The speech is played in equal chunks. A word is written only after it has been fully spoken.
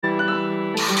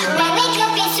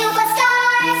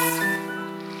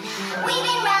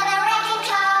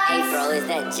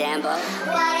Jambo. What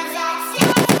does that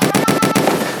stand for?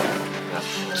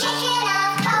 Kicking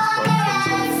off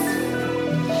corners.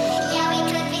 Yeah, we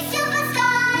could be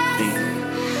superstars,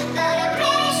 but I'm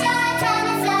pretty sure time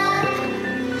is up.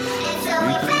 And so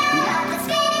we found out the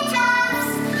spinning tops.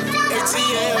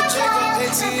 ATL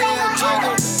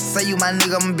Jungle. Say you my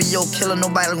nigga, I'ma be your killer.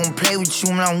 Nobody gon' play with you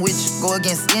when I'm with you. Go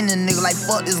against any nigga like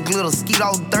fuck this glitter. Skeet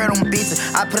all third on bitches.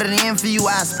 I put it in for you,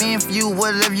 I spin for you.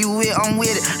 Whatever you with, I'm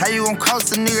with it. How you gon' cross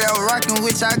a nigga out rockin'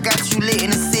 with you? I got you lit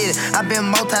in the city. I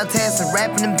been multitasking,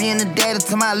 rapping and being the daddy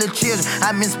to my little children.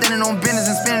 I been spinning on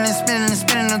business and spinning and spinning and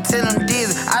spinning until I'm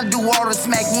dizzy. I do all the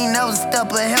smack, you ain't never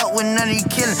step or help with none of you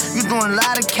killing. You doing a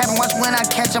lot of capping, watch when I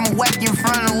catch, I'ma whack you in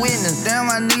front of the witness. Damn,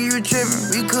 my nigga, you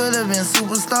trippin'. We could've been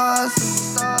superstars.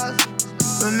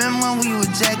 Remember when we were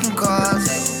jacking cars?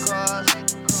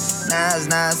 Now it's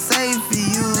not safe for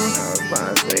you.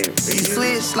 You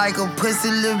switch like a pussy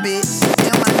little bitch.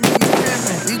 Yeah, my nigga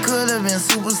trippin'. We could've been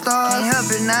superstars. Can't help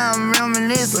it, now I'm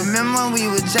reminiscing. Remember when we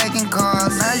were jacking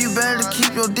cars? Now you better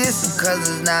keep your distance, cause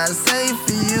it's not safe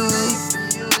for you.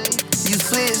 You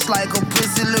switch like a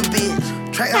pussy little bitch.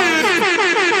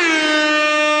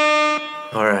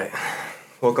 Alright,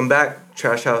 welcome back.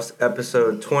 Trash House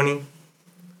episode 20.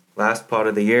 Last part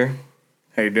of the year.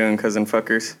 How you doing, cousin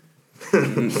fuckers?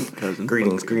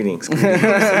 Greetings.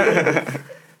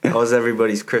 How was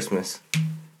everybody's Christmas?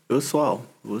 It was swell.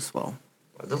 Don't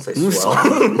say swell.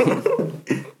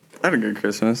 I had a good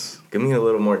Christmas. Give me a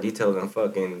little more detail than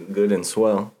fucking good and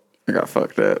swell. I got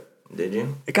fucked up. Did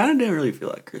you? It kind of didn't really feel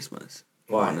like Christmas.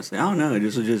 Why? Honestly, I don't know. It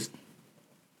was just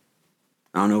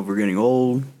I don't know if we're getting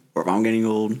old or if I'm getting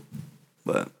old,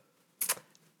 but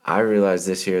I realized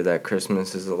this year that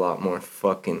Christmas is a lot more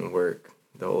fucking work.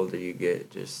 The older you get,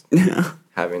 just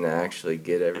having to actually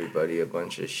get everybody a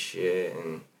bunch of shit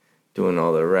and doing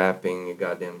all the wrapping your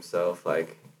goddamn self.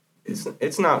 Like,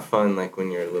 it's not fun like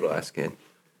when you're a little ass kid.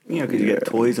 you get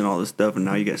toys and all this stuff, and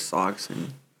now you get socks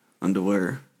and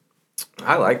underwear.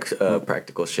 I like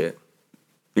practical shit.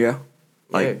 Yeah.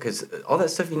 Yeah, because all that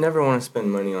stuff you never want to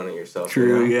spend money on it yourself.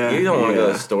 True, you know? yeah. You don't want to go to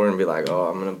yeah. the store and be like, oh,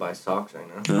 I'm going to buy socks right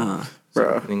now.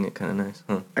 Bro. I think it kind of nice,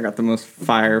 huh? I got the most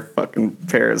fire fucking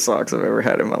pair of socks I've ever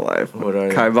had in my life. What are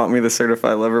they? Kai bought me the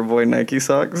Certified Lover Boy Nike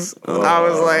socks. Oh, I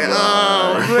was like,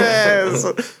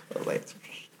 oh, Like,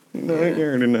 no, you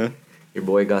already know. your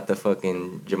boy got the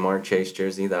fucking Jamar Chase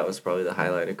jersey. That was probably the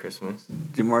highlight of Christmas.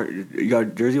 Jamar, you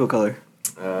got jersey? What color?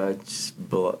 Just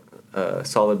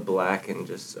solid black and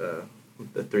just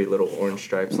the 3 little orange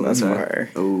stripes on the That's side. fire.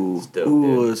 Ooh, It's dope,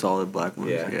 dude. the solid black ones.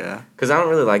 Yeah. Because I don't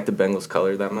really like the Bengals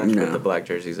color that much, No. but the black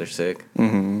jerseys are sick.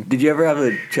 Mm-hmm. Did you ever have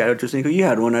a Chad Ochocinco? You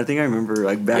had one. I think I remember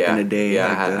like back in the day. Yeah,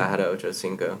 like I had a Ocho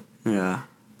Cinco. Yeah.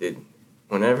 Dude,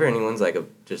 whenever anyone's like a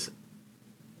just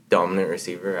dominant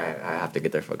receiver, I have to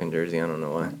get their fucking jersey. I don't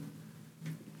know why.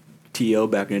 T.O.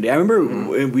 back in the day. I remember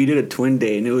when we did a twin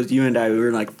day, and it was you and I. We were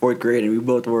in like 4th grade, and we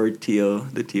both wore the T.O.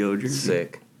 jersey.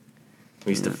 Sick.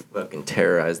 We used to fucking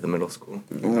terrorize the middle school.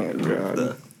 Oh,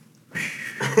 God.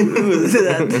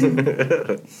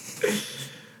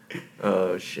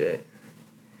 Oh, shit.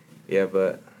 Yeah,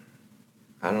 but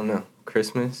I don't know.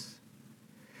 Christmas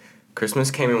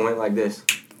came and went like this.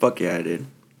 Fuck yeah, I did.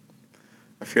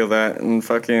 I feel that. And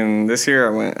fucking this year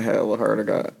I went hella hard. I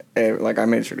got, I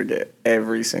made sure to get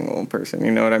every single person.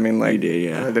 You know what I mean? Like, You did,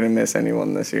 yeah. I didn't miss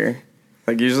anyone this year.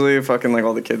 Like, usually fucking, like,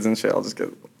 all the kids and shit, I'll just get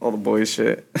all the boys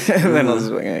shit. And then I'll just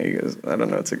be like, hey, you guys, I don't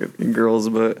know, it's a good girls,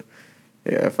 but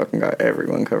yeah, I fucking got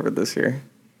everyone covered this year.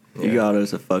 You got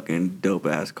us a fucking dope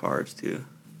ass cards too.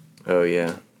 Oh,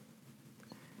 yeah.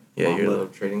 Yeah, Mamba. your little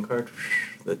trading card.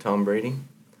 The Tom Brady.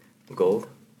 Gold.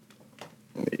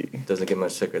 Yeah. Doesn't get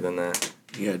much sicker than that.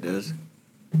 Yeah, it does.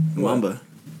 Mamba.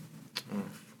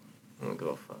 I don't give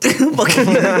a fuck.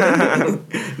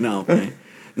 No, okay.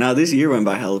 Now this year went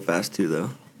by hella fast too, though.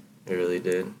 It really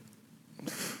did.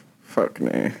 Fuck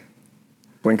me.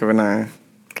 Blink of an eye.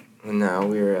 And now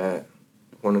we're at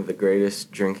one of the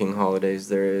greatest drinking holidays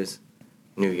there is,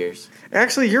 New Year's.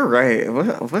 Actually, you're right.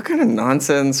 What kind of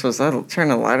nonsense was I trying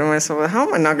to lie to myself? How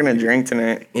am I not going to drink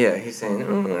tonight? Yeah, he's saying, I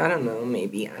don't know,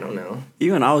 maybe, I don't know.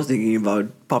 Even I was thinking about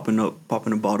popping a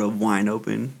bottle of wine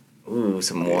open. Ooh,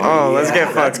 some wine. Oh, let's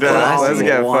get fucked up. classy. Let's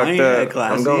get Wine, fucked up.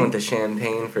 classy. I'm going with the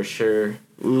champagne for sure.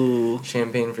 Ooh.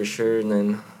 Champagne for sure, and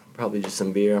then probably just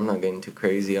some beer. I'm not getting too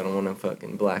crazy. I don't want to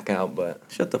fucking black out, but...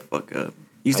 Shut the fuck up.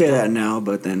 You say that now,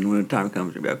 but then when the time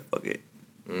comes, you'll be like, fuck it.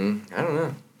 I don't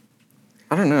know.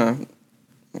 I don't know.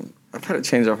 I've had a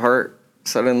change of heart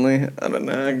suddenly. I don't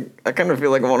know. I kind of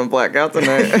feel like I want to black out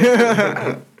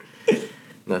tonight.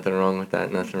 Nothing wrong with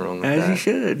that. Nothing wrong with As that. you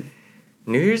should.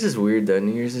 New Year's is weird, though.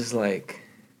 New Year's is like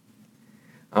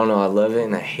I don't know. I love it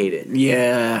and I hate it.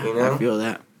 Yeah, You know? I feel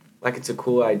that. Like, it's a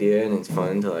cool idea and it's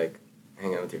fun to, like,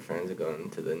 hang out with your friends and go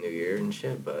into the new year and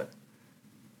shit, but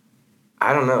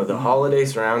I don't know. The holiday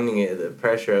surrounding it, the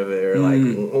pressure of it, or,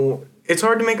 like, it's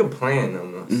hard to make a plan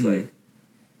almost. Like,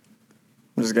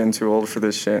 I'm just getting too old for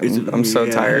this shit. It's- I'm so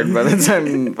yeah. tired. By the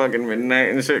time fucking midnight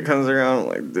and shit comes around, I'm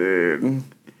like, dude,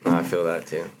 I feel that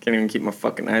too. can't even keep my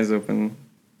fucking eyes open.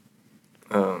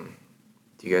 Do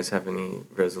you guys have any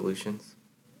resolutions?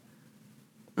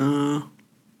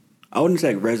 I wouldn't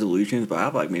say like resolutions, but I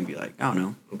have like maybe like I don't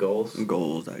know Goals?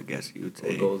 goals. I guess you would say.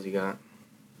 What goals you got?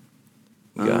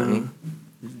 You got any?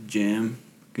 Gym.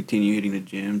 Continue hitting the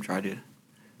gym. Try to.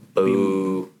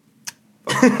 Boo.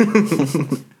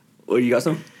 What you got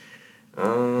some?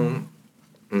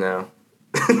 No.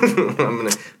 I'm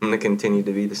gonna continue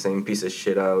to be the same piece of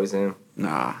shit I always am.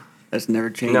 Nah, that's never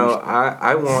changed. No,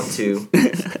 I want to.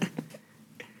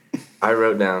 I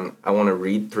wrote down I want to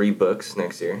read 3 books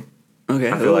next year. Okay.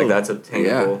 I feel like Ooh. that's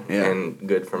obtainable Yeah. and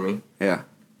good for me. Yeah.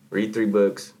 Read 3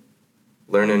 books,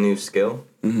 learn a new skill,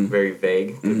 very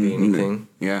vague, could be anything,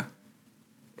 Yeah.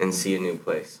 and see a new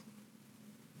place.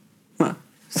 Huh.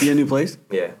 See a new place?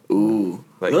 Yeah. Ooh.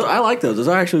 Like- I like those. Those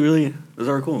are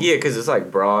cool. Yeah, because it's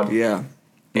like broad Yeah.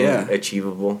 and Yeah.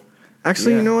 achievable.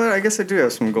 Actually, Yeah. you know what? I guess I do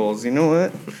have some goals. You know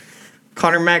what?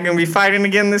 Connor Mack gonna be fighting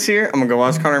again this year. I'm gonna go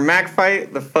watch Connor Mack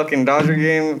fight the fucking Dodger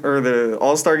game or the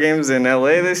All-Star games in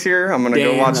LA this year. I'm gonna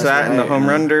go Damn, watch that's that in the right, home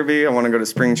huh? run derby. I want to go to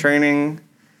spring training.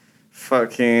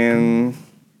 Fucking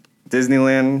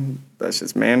Disneyland. That's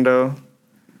just Mando.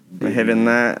 I'm hitting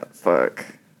that. Fuck.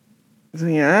 So,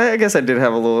 yeah, I guess I did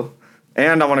have a little.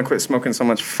 And I want to quit smoking so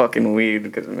much fucking weed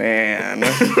because, man,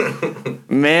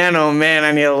 man, oh man,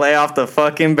 I need to lay off the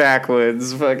fucking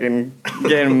backwoods. Fucking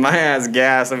getting my ass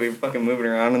gas. I'll be fucking moving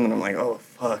around and then I'm like, oh,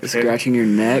 fuck. Scratching your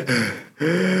neck.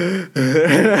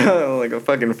 Like a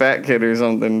fucking fat kid or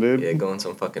something, dude. Yeah, go on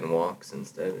some fucking walks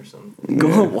instead or something.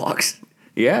 Go on walks.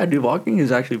 Yeah, dude, walking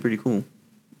is actually pretty cool.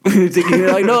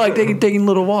 Taking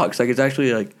little walks. Like it's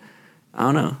actually like I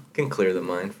don't know. Can clear the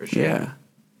mind for sure. Yeah.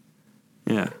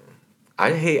 Yeah.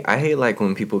 I hate like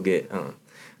when people get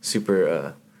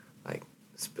super like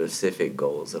specific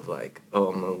goals of like, oh,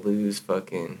 I'm gonna lose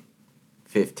fucking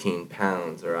 15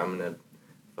 pounds or I'm gonna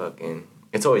fucking.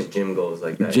 It's always gym goals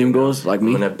like that. Gym goals like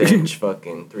me? I'm gonna bench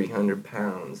fucking 300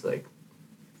 pounds. Like,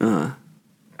 I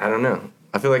don't know.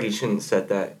 I feel like you shouldn't set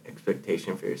that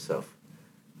expectation for yourself,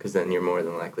 because then you're more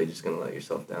than likely just gonna let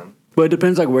yourself down. But it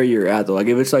depends like where you're at though. Like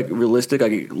if it's like realistic,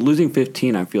 like losing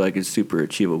 15, I feel like is super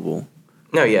achievable.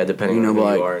 No, yeah, depending You know, on who but,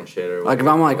 you like- are and shit. Or Like if whatever.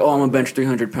 I'm like, oh, I'm gonna bench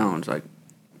 300 pounds, like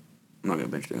I'm not gonna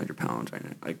bench 300 pounds right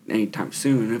now, like anytime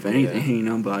soon, if anything, Yeah. you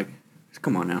know. But like,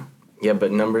 come on now, Yeah,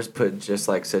 but numbers put just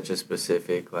like such a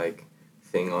specific like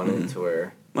thing on it to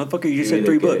where motherfucker, you just you said either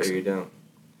 3 get it books. or you don't.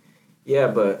 Yeah,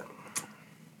 but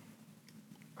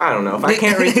I don't know. If I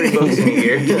can't read 3 books in a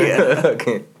year,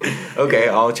 okay,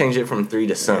 I'll change it from 3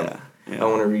 to some. Yeah. I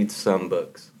want to read some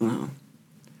books.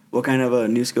 What kind of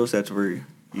new skill sets were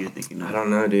you thinking of? I don't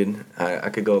know, dude. I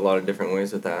could go a lot of different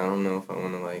ways with that. I don't know if I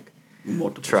want to like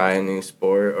Multiple try a new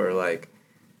sport or like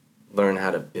learn how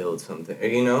to build something. Or,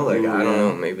 you know, like Ooh, I don't yeah.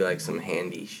 know, maybe like some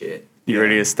handy shit. You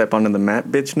ready to step onto the mat,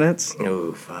 bitch nuts?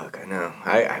 Oh fuck, I know.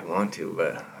 I want to,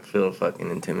 but I feel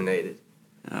fucking intimidated.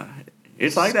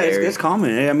 It's like that. Scary. It's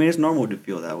common. I mean, it's normal to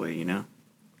feel that way. You know,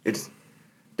 it's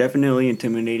definitely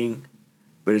intimidating,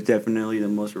 but it's definitely the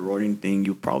most rewarding thing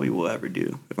you probably will ever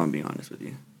do. If I'm being honest with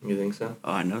you. You think so?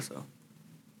 Oh, I know so.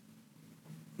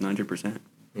 100%.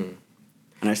 Hmm.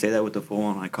 And I say that with the full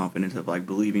on like confidence of like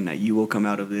believing that you will come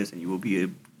out of this and you will be a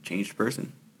changed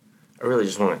person. I really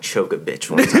just want to choke a bitch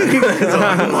one time.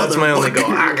 That's my only goal.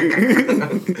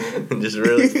 And just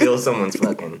really feel someone's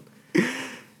fucking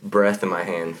breath in my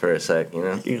hand for a sec, you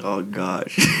know? Oh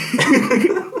gosh.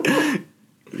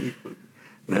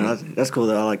 No, that's cool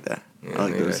though. I like that. Yeah, I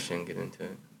like maybe I those. shouldn't get into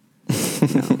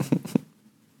it.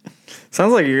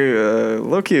 Sounds like you're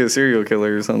low-key a serial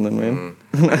killer or something, man.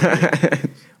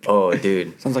 Oh,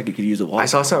 dude. Sounds like you could use a walk. I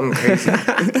saw something crazy.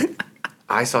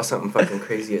 I saw something fucking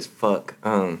crazy as fuck.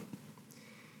 I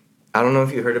don't know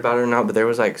if you heard about it or not, but there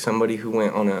was like somebody who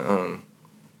went on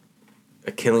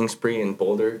a killing spree in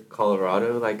Boulder,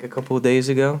 Colorado, like a couple of days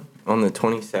ago on the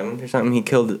 27th or something. He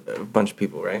killed a bunch of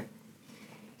people, right?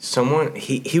 Someone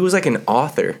he was like an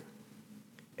author,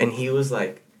 and he was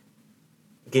like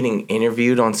getting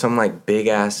interviewed on some like big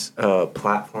ass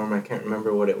platform. I can't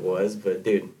remember what it was, but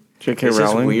dude. J.K. It's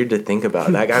just Rowling? weird to think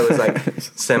about. That guy was like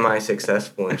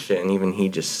semi-successful and shit, and even he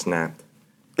just snapped.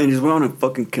 And just went on a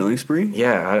fucking killing spree?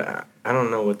 Yeah, I don't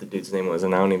know what the dude's name was,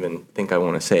 and I don't even think I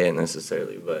want to say it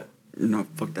necessarily, but No,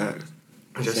 fuck that.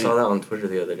 I just saw that on Twitter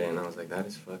the other day, and I was like, that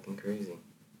is fucking crazy.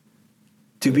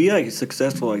 To be like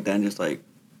successful like that and just like,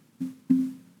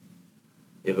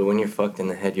 Yeah, but when you're fucked in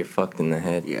the head, you're fucked in the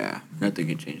head. yeah, nothing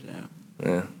can change that.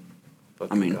 Yeah.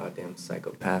 Fucking mean- goddamn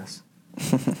psychopaths.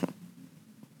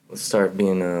 Let's start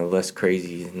being less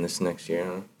crazy in this next year,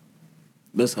 huh?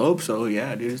 Let's hope so.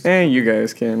 Yeah, dude. And you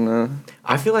guys can.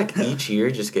 I feel like each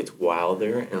year just gets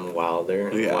wilder and wilder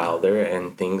and Yeah. wilder,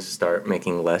 and things start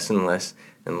making less and less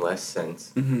and less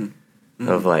sense. Mm-hmm.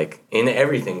 Of like, in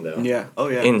everything though. Yeah. Oh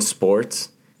yeah. In sports,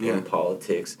 Yeah. in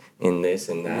politics, in this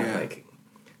and that. Yeah.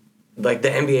 Like the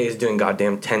NBA is doing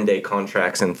goddamn 10-day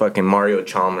contracts, and fucking Mario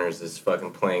Chalmers is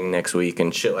fucking playing next week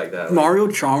and shit like that. Mario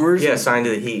Chalmers. Yeah, signed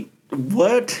to the Heat.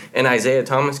 What? And Isaiah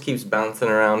Thomas keeps bouncing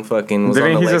around. Fucking was on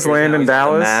Didn't the he just Lakers, land now in he's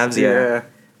on the Dallas? Mavs, yeah.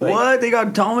 Like- What? They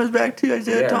got Thomas back too.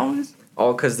 Isaiah Yeah. Thomas.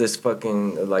 All because this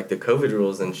fucking like the COVID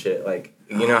rules and shit. Like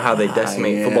you know how they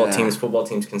decimate football yeah. teams. Football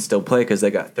teams can still play because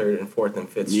they got third and fourth and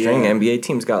fifth string. Yeah. NBA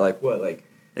teams got like what, like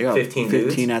They got 15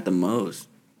 15 dudes? at the most.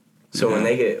 so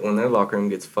Yeah. when their locker room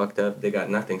gets fucked up, they got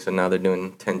nothing. So now they're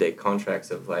doing 10-day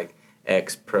contracts of like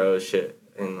ex-pro shit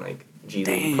and like G League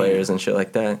Damn. players and shit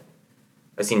like that.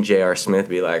 I seen J.R. Smith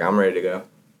be like, "I'm ready to go."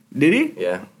 Did he?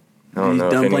 Yeah, I don't He's know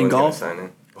if done playing anyone's gonna golf? sign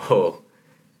him. Whoa.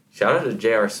 Shout out to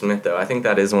J.R. Smith though. I think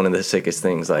that is one of the sickest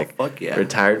things. Like, fuck yeah.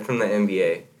 retired from the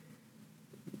NBA,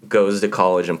 goes to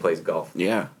college and plays golf.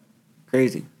 Yeah.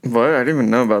 Crazy. What? I didn't even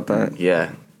know about that.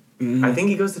 Yeah, Mhm. I think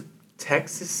he goes to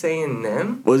Texas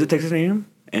A&M. Was it Texas A&M?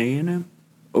 A&M?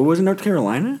 Or was it North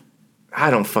Carolina? I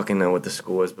don't fucking know what the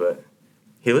school was, but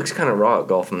he looks kind of raw at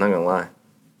golf. I'm not gonna lie.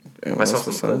 Damn, I saw that's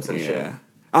some what's up. clips and shit.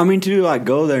 I mean, to like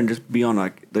go there and just be on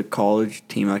like the college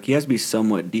team, like he has to be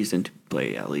somewhat decent to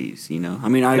play at least, you know. I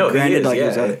mean, I No, he granted is, like yeah,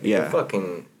 his other, it yeah.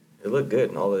 fucking, it looked good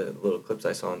in all the little clips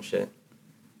I saw and shit.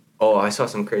 Oh, I saw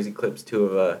some crazy clips too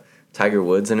of Tiger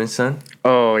Woods and his son.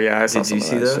 Oh yeah, I saw Did some you of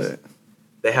see that those? shit.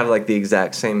 They have like the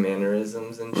exact same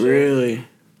mannerisms and shit. Really?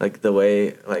 Like the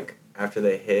way, like after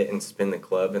they hit and spin the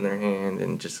club in their hand,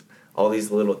 and just all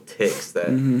these little ticks that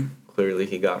Mhm. clearly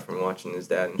he got from watching his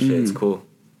dad and shit. It's Mhm. cool.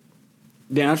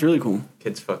 Damn, that's really cool.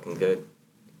 Kid's fucking good.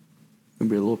 Could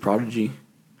be a little prodigy.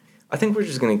 I think we're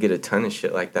just gonna get a ton of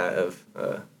shit like that of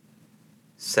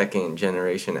second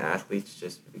generation athletes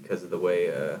just because of the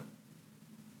way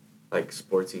like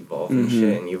sports evolve and Mhm.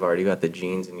 shit, and you've already got the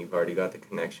genes and you've already got the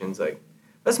connections. Like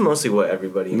that's mostly what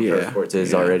everybody in pro Yeah, sports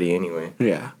is yeah. already anyway.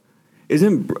 Yeah.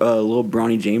 Isn't little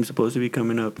Bronny James supposed to be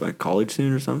coming up like college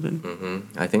soon or something?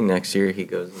 I think next year he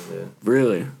goes into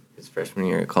Really? his freshman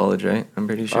year at college, right? I'm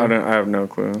pretty sure. I have no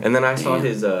clue. And then I saw Damn.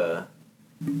 his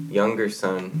younger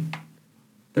son.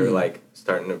 They're Mhm. like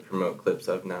starting to promote clips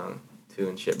of now too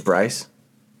and shit. Bryce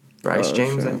Oh,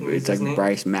 James, shit. I think is It's his like name.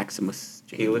 Bryce Maximus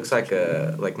James. He looks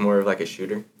like more of like a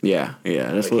shooter. Yeah,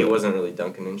 yeah. That's Like he what. wasn't really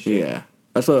dunking and shit. Yeah,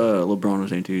 that's what LeBron was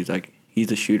saying too. He's like he's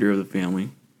the shooter of the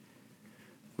family.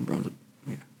 LeBron's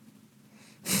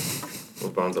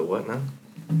LeBron's a what now?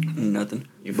 nothing.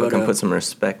 You But, fucking put some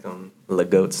respect on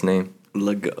LeGoat's name.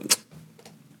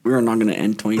 We are not gonna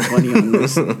end 2020 on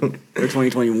this or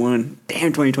 2021.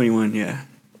 Damn, 2021. Yeah.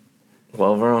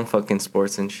 Well, we're on fucking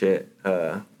sports and shit.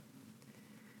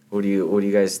 What do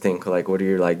you guys think? Like, what are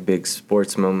your like big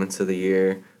sports moments of the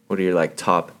year? What are your like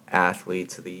top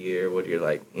athletes of the year? What are your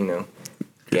like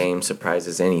game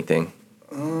surprises? Anything?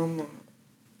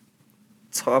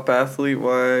 Top athlete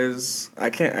wise, I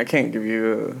can't give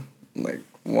you like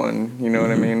one. You know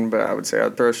what I mean? But I would say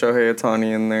I'd throw Shohei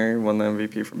Ohtani in there. He won the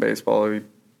MVP for baseball. He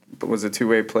was a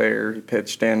two-way player. He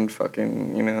pitched and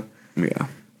fucking Yeah.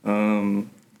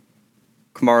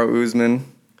 Kamaru Usman.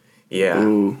 Yeah.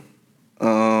 Ooh.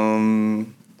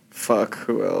 Fuck,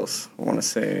 who else? I want to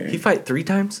say. He fight 3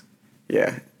 times?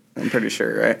 Yeah, I'm pretty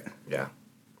sure, right? Yeah.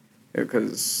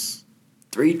 Because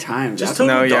 3 times. Just That's-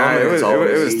 total no, yeah, it was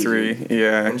dominance always. 3.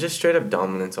 Yeah, And just straight up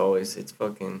dominance always. It's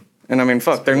fucking and I mean,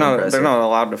 fuck, they're pretty not impressive.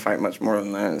 allowed to fight much more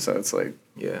than that. So it's like,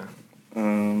 yeah.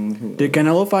 Did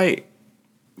Canelo fight?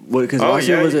 Because last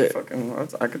year was he it? Fucking,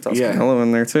 I could toss Yeah. Canelo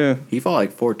in there too. He fought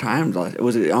like 4 times last.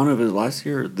 Was it? I don't know if it was last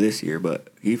year or this year, but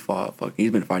he fought. Fuck,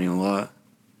 he's been fighting a lot.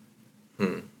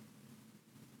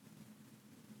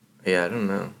 Yeah, I don't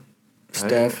know.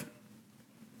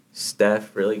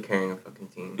 Steph really carrying a fucking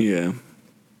team. Yeah.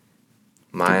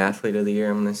 My athlete of the year,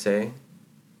 I'm gonna say,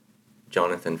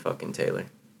 Jonathan fucking Taylor.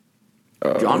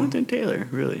 Jonathan Taylor,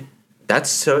 really. That's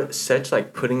such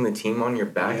like putting the team on your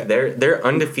back. Yeah. They're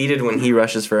undefeated when he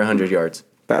rushes for 100 yards.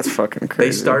 That's fucking crazy.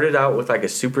 They started out with like a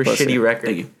super Bless shitty you. record,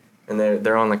 Thank you. and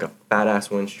they're on like a fat ass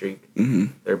win streak. Mm-hmm.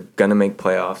 They're gonna make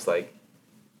playoffs, like,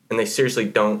 and they seriously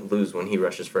don't lose when he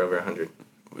rushes for over 100.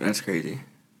 That's crazy.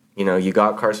 You know, you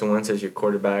got Carson Wentz as your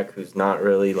quarterback, who's not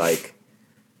really like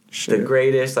the Shit.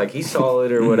 greatest. Like he's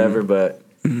solid or whatever, but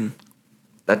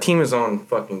that team is on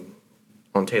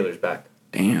Taylor's back.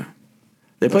 Damn.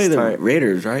 They play the tight.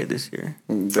 Raiders, right, this year?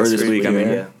 This Or this week, I mean.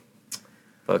 Yeah.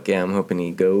 Fuck yeah, I'm hoping he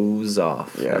goes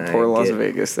off. Yeah, And poor I Las get-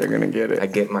 Vegas. They're gonna get I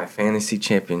it. get my fantasy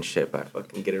championship. I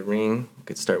fucking get a ring.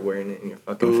 Could start wearing it in your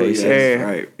fucking Ooh, faces. yes, Hey.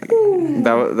 right.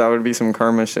 That would be some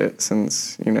karma shit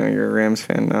since you're a Rams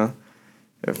fan now.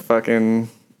 If fucking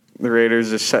the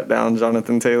Raiders just shut down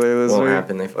Jonathan Taylor this Won't week.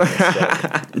 happen. They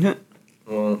fucking shut.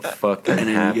 Won't fucking And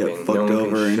then you happen. get fucked no one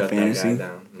over can in shut fantasy. that guy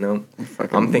down. Nope.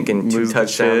 Fucking I'm thinking 2 lose the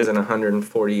touchdowns shit. and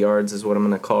 140 yards is what I'm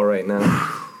gonna call right now.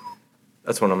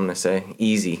 That's what I'm gonna say.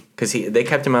 Easy, because they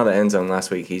kept him out of the end zone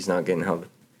last week. He's not getting held.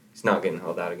 He's not getting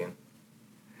held out again.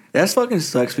 That fucking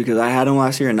sucks because I had him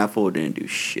last year and that fool didn't do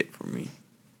shit for me.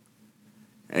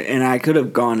 And I could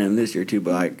have gone him this year too,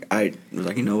 but I was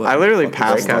like, you know what? I literally Fucking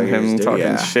passed breakout on him years, dude. talking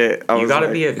Yeah. shit. I You was gotta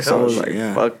like, be a so I was coach. like,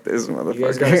 Yeah. fuck this motherfucker. You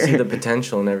guys gotta see the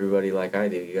potential in everybody like I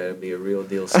do. You gotta be a real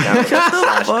deal scout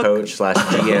slash coach slash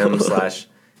GM slash.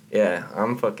 Yeah,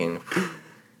 I'm fucking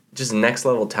just next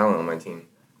level talent on my team.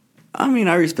 I mean,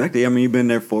 I respect it. I mean, you've been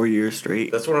there 4 years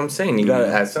straight. That's what I'm saying. You gotta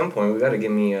at some point we gotta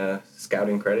give me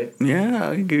scouting credit. Yeah,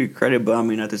 I can give you credit, but I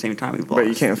mean, at the same time, we've lost. But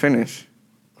you can't finish.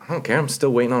 I don't care. I'm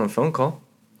still waiting on a phone call.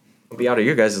 I'll be out of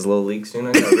your guys' little league soon.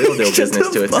 I got real deal Shut business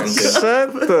the to attend to.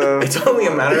 Shut the. It's only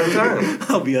a matter of time.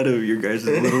 I'll be out of your guys'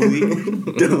 little league.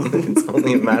 It's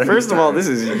only a matter. First of of all, time. this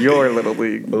is your little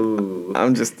league. Ooh.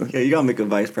 I'm just. Yeah, you gotta make a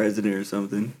vice president or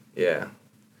something. Yeah.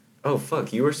 Oh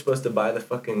fuck! You were supposed to buy the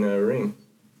fucking ring,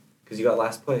 because you got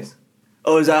last place.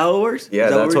 Oh, is that how it works? Yeah,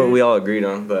 Is that that's we're what we doing? all agreed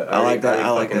on. But I like that. I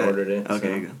like fucking that. ordered it.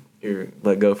 Okay, So you're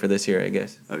let go for this year, I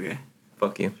guess. okay.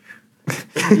 Fuck you.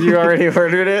 You already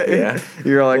ordered it? Yeah.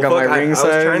 You're like, Well, on fuck, my ring I was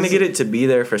size? trying to get it to be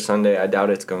there for Sunday. I doubt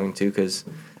it's going to because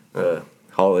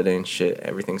holiday and shit.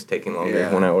 Everything's taking longer.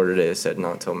 Yeah. When I ordered it, it said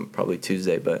not till probably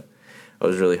Tuesday, but I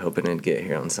was really hoping it'd get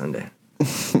here on Sunday.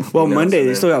 Well, No, Monday, so they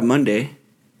then- still got Monday.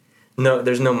 No,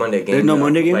 there's no Monday game. There's no though,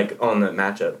 Monday game? Like on the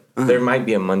matchup, Uh-huh. there might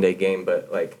be a Monday game,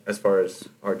 but like as far as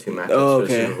our two matchups Oh, for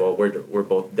the okay. Super Bowl, we're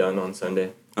both done on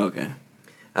Sunday. Okay.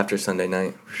 After Sunday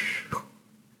night.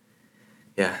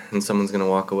 Yeah, and someone's gonna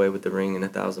walk away with the ring and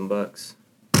 $1,000.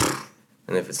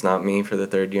 And if it's not me for the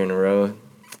third year in a row,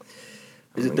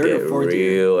 Is I'm it gonna third or get fourth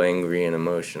year? real angry and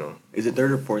emotional. Is it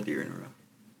third or fourth year in a row?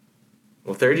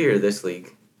 Well, third year of this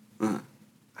league. Uh-huh.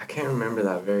 I can't remember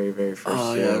that very first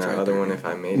Oh, year yeah, and that's that right, other third one year. if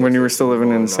I made it. When to you the were still Super living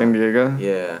Bowl in or San not. Diego?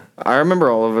 Yeah. I remember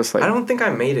all of us like. I don't think I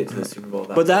made it to the Super Bowl.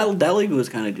 But that league was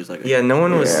kind of just like. Yeah, no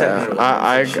one was Yeah, setting it up.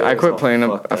 I Shit I was quit all playing up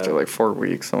fucked after up. like 4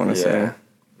 weeks. I want to Yeah. say.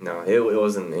 No, it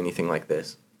wasn't anything like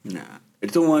this. Nah.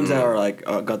 It's the ones Mm. that are like,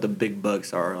 got the big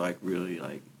bucks are like really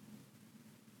like,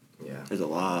 Yeah. there's a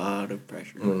lot of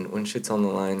pressure. When shit's on the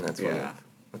line, that's Yeah.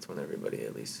 when everybody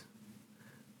at least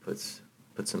puts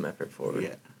some effort forward.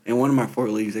 Yeah. In one of my 4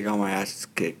 leagues, I got my ass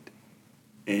kicked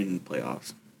in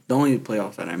playoffs. The only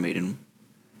playoffs that I made in,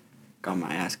 got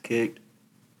my ass kicked.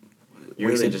 You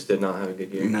really just did not have a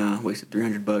good year. Nah, wasted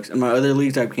 $300. In my other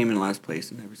leagues, I came in last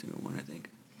place in every single one, I think.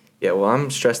 Yeah, well,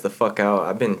 I'm stressed the fuck out.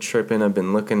 I've been tripping. I've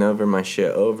been looking over my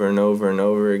shit over and over and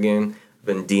over again. I've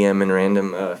been DMing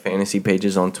random fantasy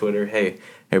pages on Twitter. Hey,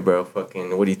 bro,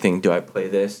 fucking, what do you think? Do I play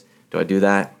this? Do I do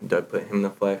that? Do I put him in the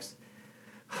flex?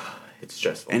 It's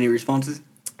stressful. Any responses?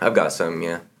 I've got some,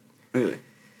 yeah. Really?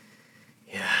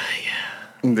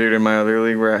 Dude, in my other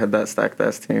league where I had that stacked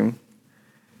ass team,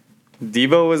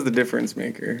 Debo was the difference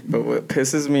maker. But what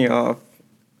pisses me off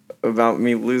about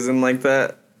me losing like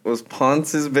that was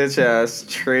Ponce's bitch ass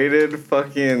traded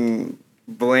fucking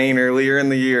Blaine earlier in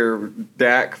the year,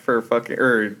 Dak for fucking,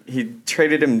 or he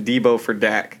traded him Debo for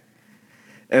Dak.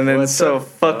 And then What so the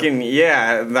fuck? fucking,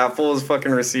 yeah, that fool was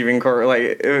fucking receiving court.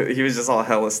 Like, he was just all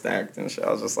hella stacked and shit.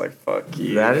 I was just like, fuck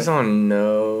you. That is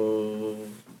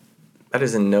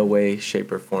in no way,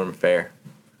 shape, or form fair,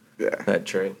 Yeah. that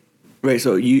trade. Wait,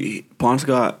 so Ponce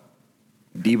got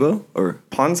Debo? Or?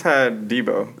 Ponce had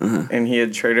Debo, Uh-huh. and he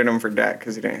had traded him for Dak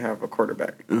because he didn't have a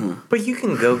quarterback. But you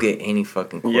can go get any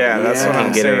fucking Yeah, that's what You can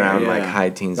I'm get saying, around yeah. like high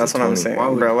teens. That's of what I'm 20. saying, Why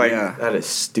would- bro. Like, yeah. That is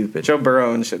stupid. Joe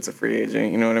Burrow and shit's a free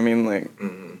agent. You know what I mean? Like,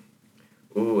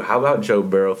 Ooh, how about Joe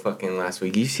Burrow fucking last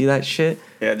week? You see that shit?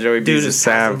 yeah, Joey Dude B's a is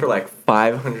passing Sam. for like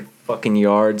 500 fucking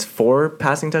yards, 4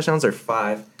 passing touchdowns or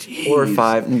 5, 4 or Jeez.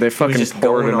 5. They He was fucking just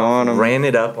poured going it off, on him. Ran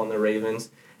it up on the Ravens,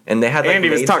 and they had like And he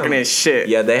was made talking some- his shit.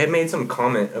 Yeah, they had made some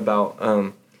comment about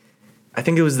I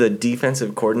think it was the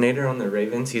defensive coordinator on the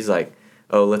Ravens. He's like,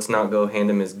 "Oh, let's not go hand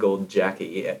him his gold jacket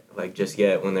yet, like just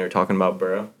yet." When they were talking about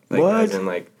Burrow, like, What? As in,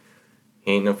 like,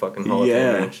 he ain't no fucking Hall of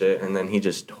Yeah. Famer and shit. And then he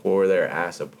just tore their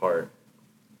ass apart.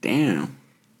 Damn.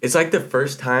 It's like the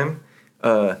first time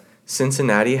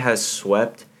Cincinnati has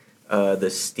swept the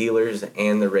Steelers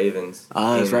and the Ravens.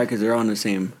 Ah, that's in- right, because they're on the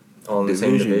same. all in the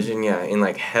same division, yeah, in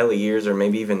like hella years or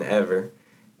maybe even ever.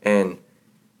 And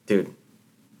dude,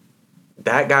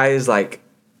 that guy is like,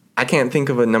 I can't think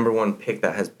of a number one pick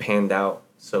that has panned out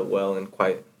so well in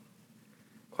quite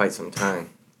some time,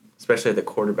 especially at the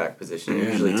quarterback position. It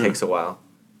Yeah, usually no. takes a while.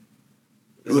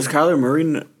 Was Kyler Murray?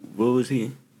 What was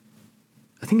he?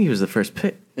 I think he was the first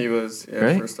pick. He was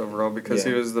Right? first overall because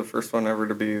he Yeah. was the first one ever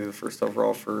to be the first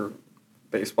overall for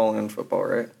baseball and football,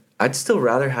 right? I'd still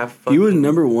rather have. He was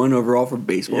number 1 overall for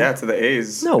baseball. Yeah, to the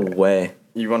A's. No way.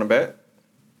 You want to bet?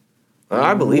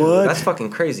 I believe What? it. That's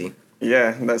fucking crazy.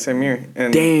 Yeah, that same year.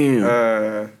 And,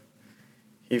 Damn.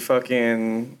 He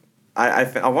fucking.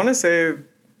 I want to say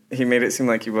he made it seem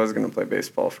like he was gonna play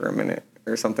baseball for a minute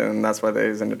or something, and that's why the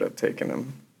A's ended up taking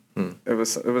him. It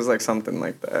was like something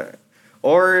like that,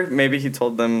 or maybe he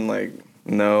told them like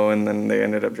no, and then they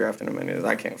ended up drafting him. And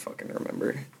I can't fucking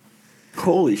remember.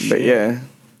 Holy shit. But yeah,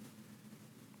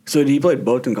 So did he play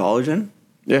both in college then?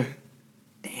 yeah.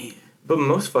 Damn. But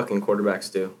most fucking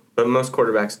quarterbacks do. But most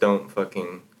quarterbacks don't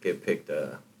fucking get picked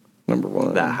Number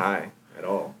one. that high at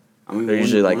all. I mean, They're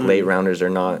usually like 1-1. late rounders or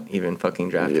not even fucking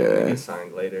drafted. Yeah. They get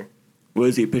signed later.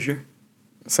 Was he a pitcher?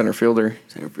 Center fielder.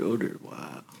 Center fielder.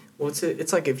 Wow. Well,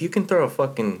 it's like if you can throw a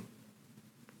fucking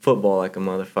football like a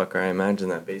motherfucker, I imagine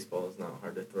that baseball is not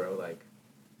hard to throw like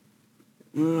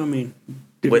Well, I mean,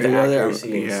 with different-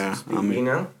 accuracy. Yeah. speed, I mean, you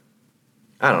know.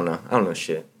 I don't know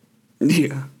shit.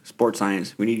 yeah. Sports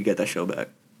science. We need to get that show back.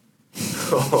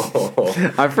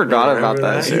 I forgot about Remember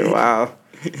that that? shit. Wow.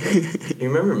 You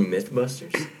remember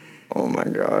MythBusters? Oh my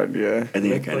god. Yeah. I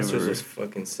think I kind of MythBusters was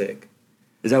fucking sick.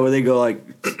 Is that where they go like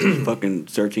fucking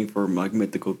searching for like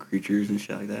mythical creatures and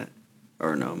shit like that?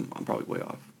 Or no, I'm probably way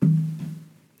off.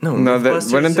 No, No, that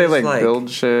MythBusters wouldn't they is like build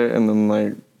shit and then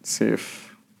like see if.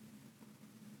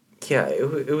 Yeah,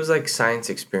 it was like science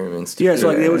experiments. to Yeah, so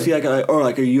like they would Yeah. see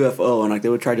like a UFO and like they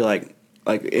would try to like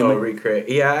recreate.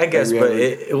 Yeah, I guess, but reality.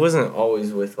 it wasn't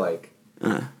always with like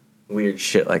weird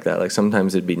shit like that. Like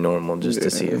sometimes it'd be normal just to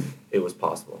see Yeah. if it was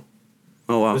possible.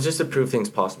 oh wow. It was just to prove things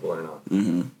possible or not.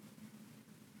 Mm-hmm.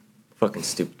 Fucking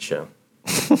stupid show.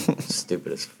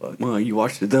 Stupid as fuck. Well, you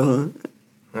watched it though.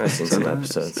 Huh? I've seen some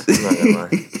episodes. I'm not gonna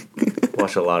lie.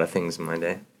 Watched a lot of things in my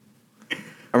day.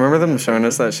 I remember them showing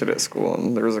us that shit at school,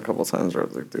 and there was a couple times where I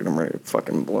was like, dude, I'm ready to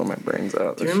fucking blow my brains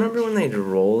out. Do you remember when they'd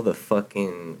roll the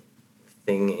fucking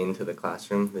thing into the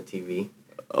classroom, the TV?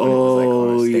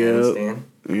 Oh yeah, stand?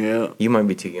 yeah. You might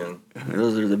be too young.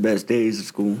 Those are the best days of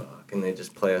school. Fuck, and they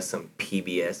just play us some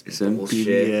PBS Some bullshit.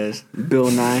 PBS.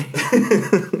 Bill Nye.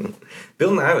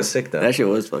 Bill Nye was sick though. That shit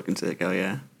was fucking sick. Hell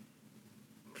yeah.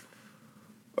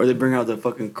 Or they bring out the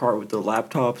fucking cart with the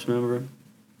laptops. Remember?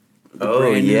 The Oh,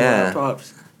 brand new yeah.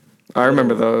 laptops. I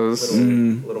remember those.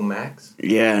 Little Max.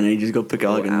 Yeah, and then you just go pick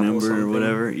out like a Little Apple number or something.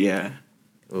 whatever. Yeah.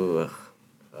 Ooh, ugh.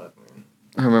 Fuck, man.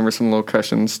 I remember some little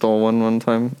Cushion stole one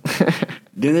time.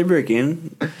 Didn't they break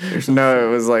in? No,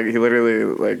 it was like he literally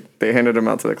like they handed him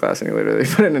out to the class and he literally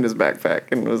put it in his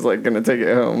backpack and was like gonna take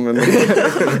it home and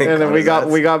and then we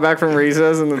got back from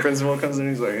recess and the principal comes in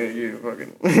and he's like, hey, you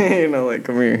fucking you know, like,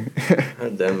 come here. How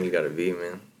dumb you gotta be,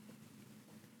 man.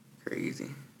 Crazy.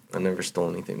 I never stole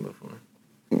anything before.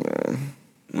 Nah.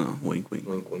 Well, wink, wink.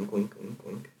 Wink, wink, wink, wink,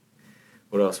 wink.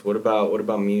 What else? What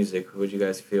about music? Who would you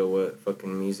guys feel? What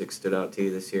fucking music stood out to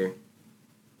you this year?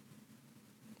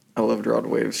 I loved Rod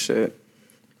Wave's shit.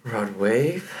 Rod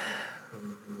Wave,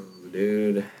 ooh,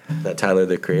 dude. That Tyler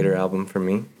the Creator album for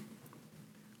me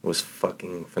was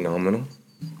fucking phenomenal.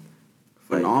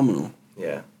 Phenomenal.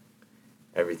 Yeah,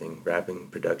 everything, rapping,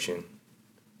 production,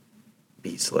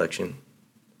 beat selection,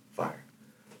 fire.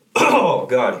 Oh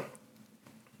God,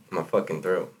 my fucking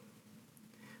throat.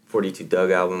 42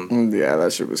 Doug album, Yeah,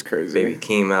 that shit was crazy. Baby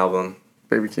Keem album,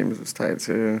 Baby Keem's was tight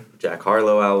too. Jack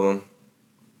Harlow album,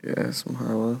 Yeah, some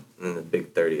Harlow. and then the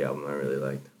Big 30 album I really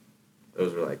liked.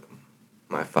 Those were like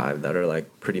my 5 that are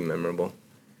like pretty memorable.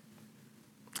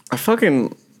 I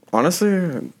fucking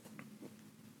honestly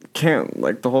can't,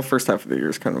 like, the whole first half of the year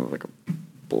is kind of like a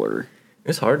blur.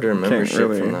 It's hard to remember Can't shit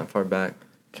really- from that far back.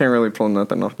 Can't really pull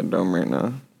nothing off the dome right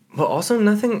now. But also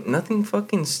nothing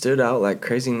fucking stood out like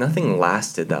crazy. Nothing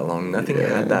lasted that long. Nothing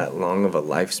Yeah. had that long of a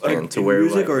lifespan Like to in where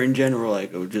music like, or in general,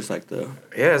 like or just like the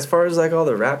yeah, as far as like all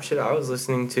the rap shit I was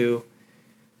listening to,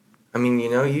 I mean, you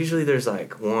know, usually there's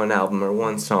like one album or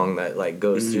one song that like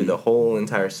goes through the whole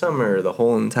entire summer or the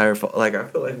whole entire fall. Like I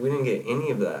feel like we didn't get any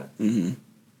of that. mm-hmm.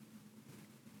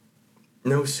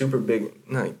 No super big,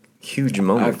 like huge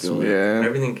moments. feel it. Yeah.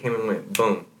 Everything came and went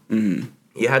boom. Mm-hmm.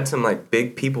 you had some like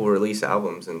big people release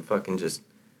albums and fucking just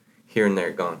here and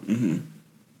there gone. Mm-hmm.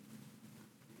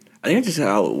 I think it's just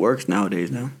how it works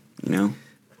nowadays. Now, you know.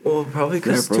 Well, probably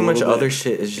because For a too much little other bit.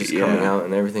 shit is just Yeah. coming out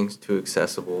and everything's too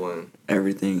accessible and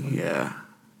Everything, yeah.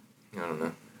 I don't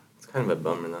know. It's kind of a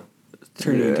bummer though. It's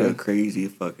turned into Yeah. a crazy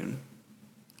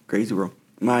world.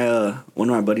 My one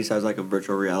of my buddies has like a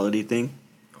virtual reality thing.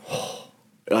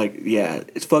 Like, yeah,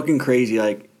 it's fucking crazy.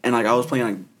 Like, and like I was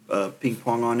playing like ping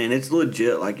pong on it, and it's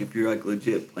legit. Like, if you're like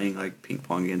legit playing like ping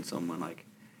pong against someone, like,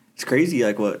 it's crazy.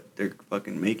 Like what they're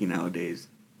fucking making nowadays.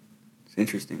 It's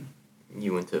interesting.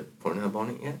 You went to Pornhub on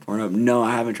it yet? Pornhub? No,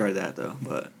 I haven't tried that though.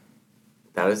 But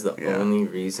That is the Yeah. only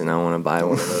reason I want to buy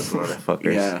one of those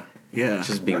motherfuckers. yeah.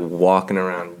 Just be walking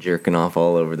around jerking off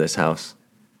all over this house.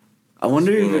 I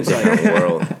wonder Just if being it's a like different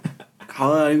world.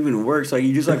 how that even works. Like,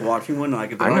 you just like watching one.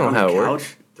 Like, if they're I know like, on how the it couch.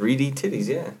 works. 3D titties,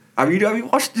 yeah. Have you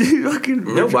watched the fucking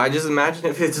No, but I just imagine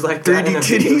if it's like 3D that in a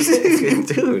video titties? game,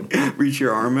 dude. reach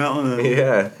your arm out? And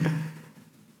Yeah.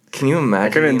 Can you imagine? I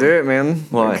couldn't do it, man.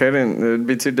 Why? I couldn't. It would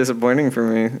be too disappointing for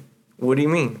me. What do you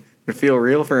mean? It'd feel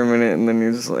real for a minute, and then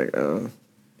you're just like, oh.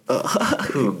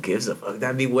 Who gives a fuck?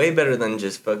 That'd be way better than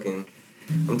just fucking.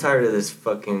 I'm tired of this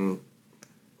fucking.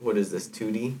 What is this,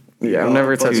 2D? Yeah, I'm Oh,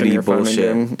 never fuck touching 2D your phone bullshit.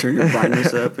 again. Turn your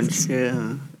brightness up and shit.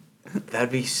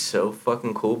 That'd be so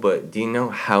fucking cool, but do you know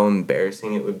how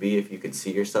embarrassing it would be if you could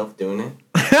see yourself doing it?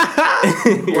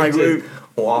 You're Like, just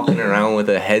walking around with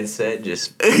a headset,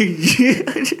 just.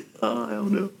 Oh, hell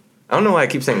no. I don't know why I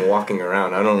keep saying walking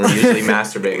around. I don't usually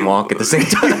masturbate and walk at the same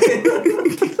time.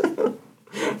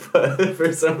 But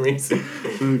for some reason.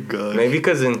 Oh, God. Maybe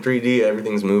because in 3D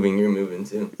everything's moving, you're moving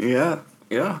too. Yeah.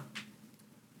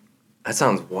 That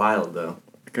sounds wild though.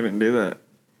 I couldn't do that.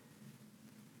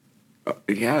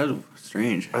 Yeah,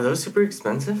 strange. Are those super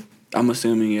expensive? I'm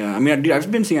assuming, yeah. I mean, dude,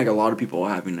 I've been seeing like a lot of people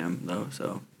having them, though,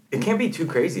 so. It can't be too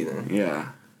crazy then. Yeah.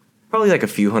 Probably like a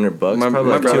few $100. My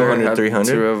Probably like brother 200, had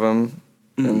 300. 2 of them,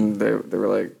 Mm. and they were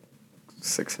like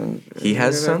 600. He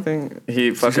has I some? think.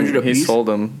 He 600 a he piece? sold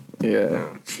them. Yeah.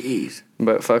 No. Jeez.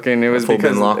 But fucking, it was Fool been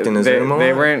because locked in his they, room a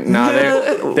they lot? weren't. Nah, they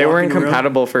Walking weren't around.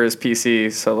 compatible for his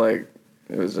PC. So like,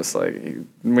 it was just like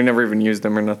we never even used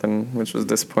them or nothing, which was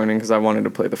disappointing because I wanted to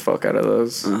play the fuck out of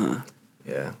those. Uh-huh.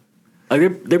 Yeah.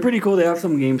 Like, they're pretty cool. They have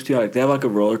some games, too. Like, they have, like, a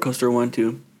roller coaster one,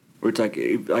 too. Where it's, like,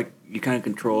 you kind of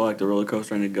control, like, the roller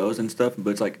coaster and it goes and stuff. But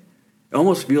it's, like, it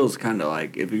almost feels kind of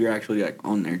like if you're actually, like,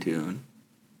 on there, too. And,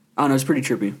 I don't know. It's pretty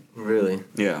trippy. Really?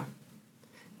 Yeah.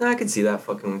 No, I could see that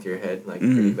fucking with your head, like,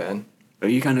 Mhm. pretty bad.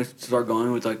 But you kind of start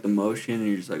going with, like, the motion and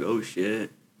you're just like, oh, shit.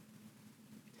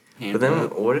 Hands But then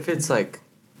up. what if it's, like,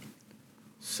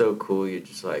 so cool you're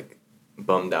just, like,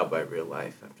 bummed out by real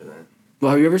life after that?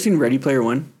 Well, have you ever seen Ready Player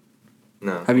One?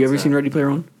 No. Have you ever what's seen that? Ready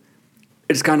Player One?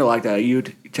 It's kind of like that.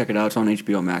 You'd check it out. It's on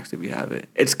HBO Max if you have it.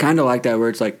 It's kind of like that where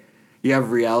it's like you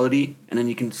have reality and then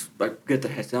you can like get the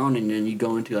headset on and then you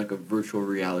go into like a virtual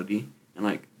reality and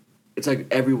like it's like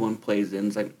everyone plays in.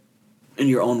 It's like in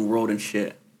your own world and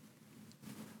shit.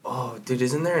 Oh, dude,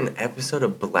 isn't there an episode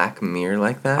of Black Mirror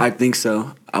like that? I think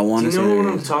so. I want Do to you say know what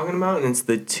there I'm is. talking about? And it's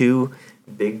the 2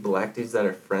 big black dudes that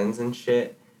are friends and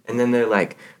shit. And then they're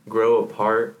like grow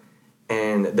apart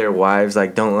and their wives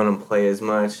like don't let them play as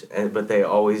much, but they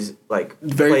always like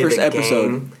Very play first the episode.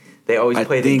 game. They always I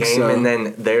play the think game so. and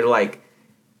then they're like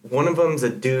one of them's a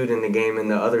dude in the game and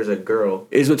the other's a girl.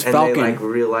 Is what's and Falcon. they like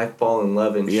real life fall in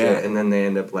love and Yeah. shit and then they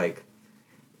end up like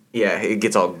it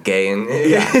gets all gay and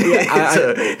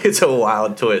it's a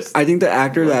wild twist. I think the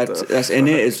actor What that's the in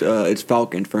it is it's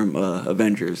Falcon from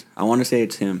Avengers. I want to say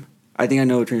it's him. I think I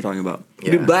know what you're talking about.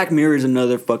 Yeah. Dude, Black Mirror is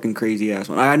another fucking crazy ass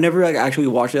one. I never like actually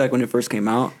watched it like when it first came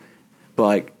out, but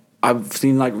like I've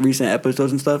seen like recent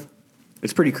episodes and stuff.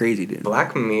 It's pretty crazy, dude.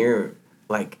 Black Mirror,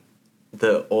 like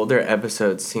the older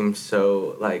episodes seem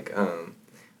so like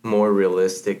more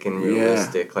realistic and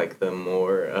realistic. Like the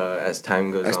more as time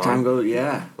goes As on. time goes,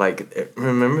 yeah. Like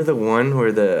remember the one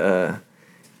where the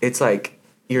it's like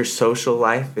your social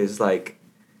life is like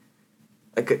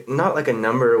not like a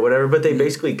number or whatever, but they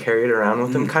basically carry it around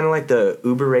with them, kind of like the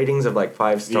Uber ratings of like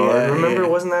 5 stars. Yeah, Remember, yeah.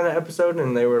 wasn't that an episode?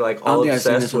 And they were like I don't all think I've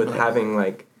seen obsessed this one, with but- having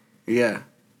like Yeah.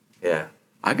 yeah.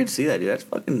 I could see that, dude. That's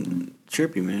fucking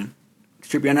trippy, man. It's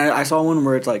trippy. And I saw one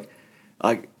where it's like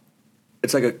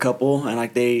it's like a couple and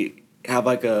like they have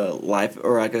like a life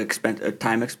or like a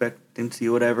time expectancy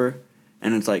or whatever,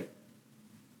 and it's like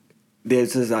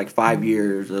this is like 5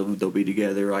 years they'll be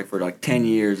together. Like for like 10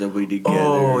 years they'll be together.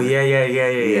 Oh yeah. I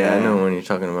Yeah. know what you're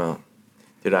talking about.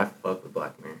 Dude, I fuck with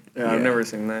Black Mirror. Yeah, I've Yeah. never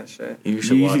seen that shit. You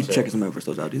should You watch should check it. some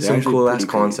episodes out, dude. They're Some actually cool ass pretty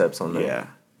crazy. concepts on there. Yeah. It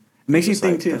makes you Just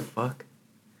think like, too. the fuck?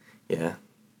 Yeah.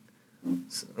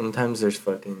 Sometimes there's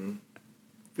fucking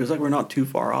feels like we're not too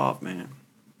far off, man.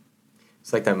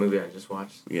 It's like that movie I just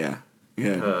watched. Yeah.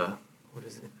 Yeah. What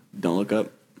is it? Don't Look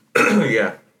Up.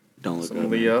 Yeah. Don't Look Some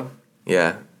Up. Leo.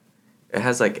 Yeah. It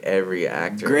has like every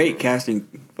actor. Great casting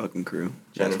fucking crew.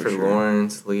 That's Jennifer for sure.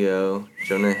 Lawrence, Leo,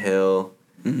 Jonah Hill,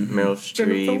 Mhm. Meryl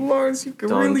Jennifer Streep, Lawrence, you can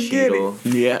Don really get it. Cheadle.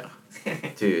 Yeah.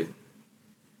 Dude.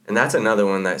 And that's another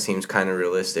one that seems kind of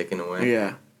realistic in a way.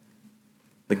 Yeah.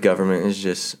 The government is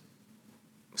just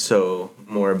so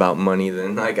more about money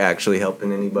than like actually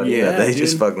helping anybody. Yeah, that they dude.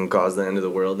 just fucking cause the end of the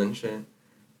world and shit.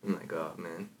 I'm like, oh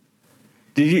man.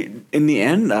 Did you? In the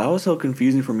end, that was so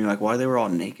confusing for me. Like, why they were all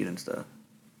naked and stuff.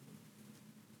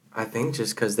 I think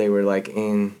just because they were like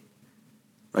in,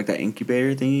 Like that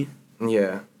incubator thingy.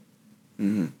 yeah,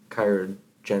 Mm-hmm.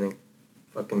 cryogenic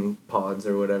fucking pods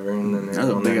or whatever, and then That's they're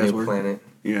a on their big-ass new word. planet.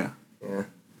 Yeah. Yeah.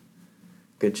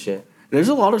 Good shit. There's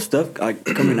a lot of stuff like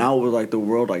coming out with like the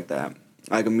world like that.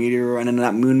 Like a meteor, and then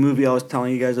that moon movie I was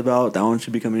telling you guys about. That one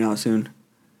should be coming out soon.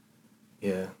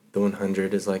 Yeah. The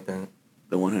 100 is like that.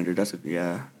 The 100. That's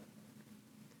yeah.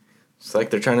 It's like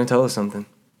they're trying to tell us something.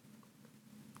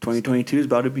 2022 is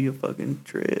about to be a fucking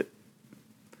trip.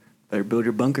 Better build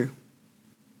your bunker.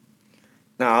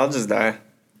 No, I'll just die.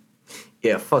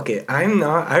 Yeah, fuck it.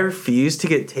 I refuse to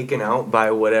get taken out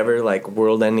by whatever, like,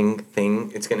 world-ending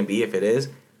thing it's gonna be. If it is,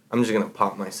 I'm just gonna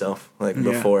pop myself, like, Yeah.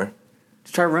 before.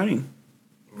 Just try running.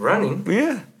 Running?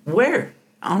 Yeah. Where?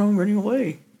 I don't know, running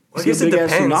away. Well, I See a guess it big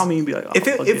ass depends. tsunami and be like, oh, If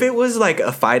fuck it was, like,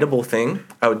 a fightable thing,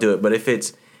 I would do it. But if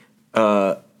it's,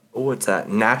 what's that?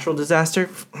 Natural disaster?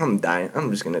 I'm dying. I'm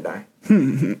just gonna die.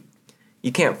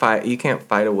 You can't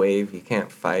fight a wave. You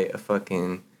can't fight a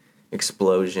fucking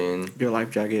explosion. Your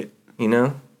life jacket. You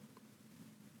know?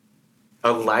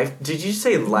 Did you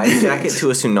say life jacket to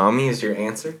a tsunami is your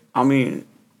answer? I mean,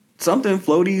 something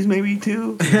floaties maybe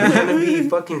too. You're gonna be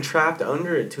fucking trapped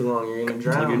under it too long. You're gonna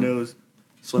Plug your drown. nose.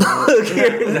 Swim out. Look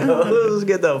your nose.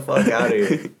 Get the fuck out of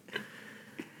here.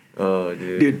 Oh,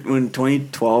 dude. Dude, when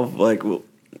 2012, like,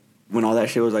 when all that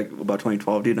shit was, like, about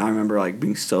 2012, dude, I remember, like,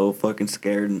 being so fucking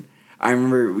scared. And I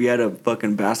remember we had a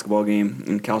fucking basketball game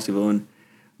in Kelseyville, and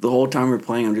the whole time we were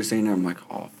playing, I'm just sitting there, I'm like,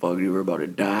 oh, fuck, dude, we're about to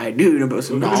die. Dude, about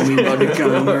tsunami about to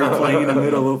come. We were playing in the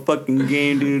middle of a fucking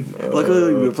game, dude.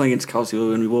 Luckily, we were playing against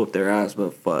Kelseyville, and we whooped their ass,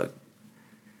 but fuck.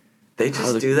 They That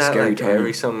just was do a that scary like time.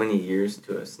 every so many years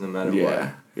to us, no matter Yeah.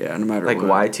 what. Yeah, no matter Like what.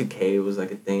 Y2K was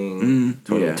like a thing. Mm,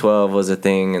 2012 was a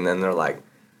thing, and then they're like,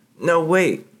 no,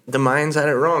 wait, the Mayans had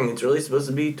it wrong. It's really supposed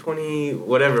to be 20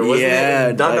 whatever, wasn't Yeah,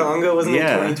 it? Dongalonga wasn't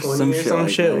yeah, it 2020 some or shit some like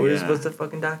shit? that, We're yeah. supposed to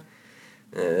fucking die.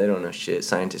 They don't know shit.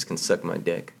 Scientists can suck my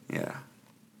dick. Yeah.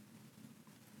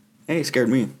 Hey, it scared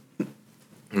me.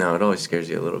 No, it always scares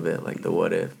you a little bit, like the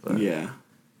what if. But Yeah.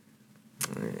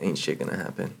 ain't shit gonna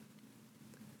happen.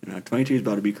 You know, 22 is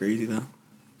about to be crazy, though.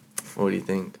 What do you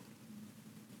think?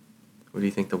 What do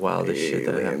you think the wildest shit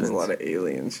that Aliens, happens? a lot of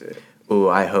alien shit. Ooh,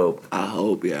 I hope. I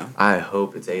hope, yeah. I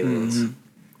hope it's aliens. Mhm.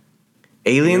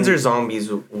 Aliens or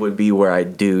zombies would be where I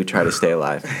do try to stay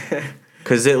alive.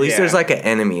 Because at least Yeah. there's like an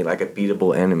enemy, like a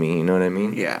beatable enemy. You know what I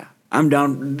mean? Yeah. I'm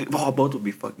down. Oh, both would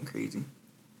be fucking crazy.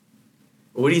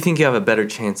 What do you think you have a better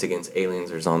chance against,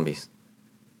 aliens or zombies?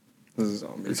 This is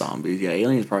zombies. Zombies. Yeah,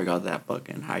 aliens probably got that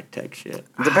fucking high-tech shit.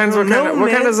 Depends I what don't kind of know,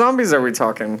 what kind man. of zombies are we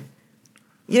talking?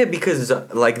 Yeah, because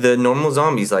like the normal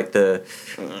zombies, like the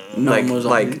Normal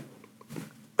zombie.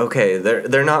 okay,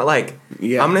 they're not like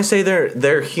Yeah. I'm gonna say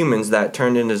they're humans that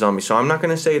turned into zombies. So I'm not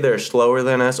gonna say they're slower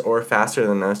than us or faster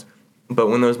than us. But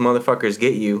when those motherfuckers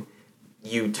get you,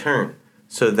 you turn.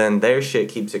 So then their shit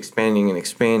keeps expanding and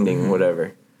expanding,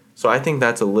 whatever. So I think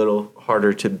that's a little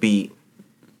harder to beat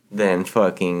than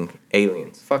fucking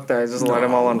aliens. Fuck that! I just light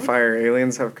them all on fire.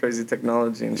 Aliens have crazy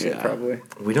technology and shit. Yeah. Probably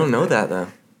We don't know that though.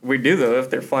 we do though. If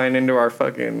they're flying into our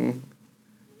fucking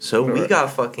So we Right. got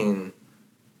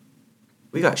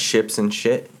ships and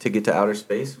shit to get to outer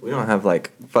space. We don't have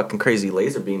like fucking crazy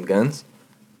laser beam guns.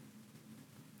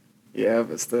 yeah,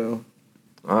 but still,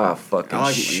 Ah, fucking I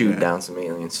like it, shoot yeah. down some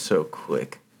aliens so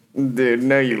quick. dude.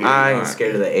 No, you. I ain't not.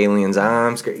 scared of the aliens.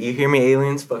 I'm scared. You hear me,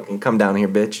 aliens? Fucking come down here,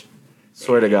 bitch.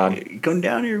 Swear to God. Come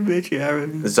down here, bitch. Yeah.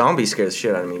 The zombie scares the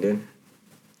shit out of me, dude.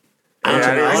 Yeah,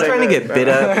 I didn't I'm say trying to that. get bit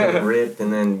up and ripped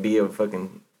and then be a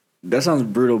fucking That sounds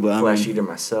brutal, but I flesh mean, eater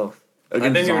myself. I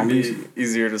against think zombies. it would be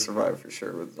easier to survive for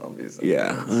sure with zombies. than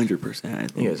Yeah, aliens. 100%. I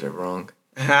think. You guys are wrong.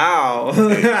 How?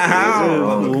 How?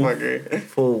 wrong. Motherfucker.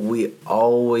 Fool, we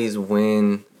always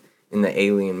win in the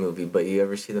Alien movie, but you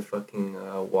ever see the fucking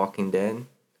Walking Dead?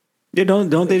 Yeah, don't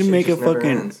That they shit make a just never fucking?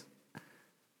 ends.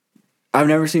 I've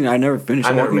never seen. I never finished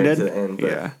I never Walking made Dead. it to the end, but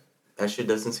Yeah, that shit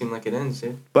doesn't seem like it ends,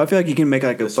 dude. but I feel like you can make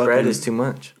like a The spread fucking is too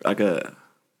much. like a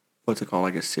what's it called,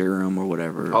 like a serum or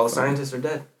whatever. All the scientists are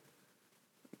dead.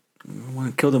 I want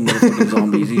to kill them motherfucking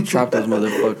zombies. You chop those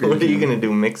motherfuckers. What are you gonna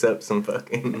do? Mix up some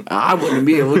fucking? I wouldn't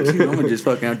be able to. I'm gonna just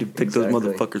fucking have to pick Exactly.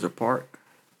 those motherfuckers apart.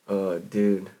 Oh,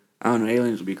 dude. I don't know.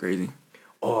 Aliens would be crazy.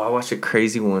 Oh, I watched a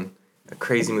crazy one. A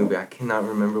crazy movie. I cannot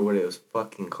remember what it was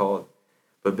fucking called.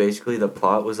 But basically the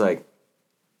plot was like,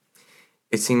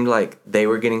 it seemed like they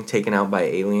were getting taken out by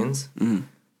aliens. Mhm.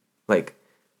 Like,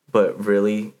 but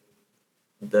really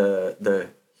the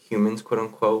humans, quote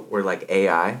unquote, were like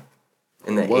AI.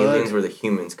 And the What? aliens were the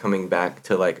humans coming back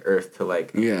to like Earth to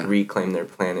like Yeah. reclaim their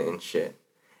planet and shit.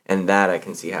 And that I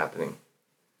can see happening.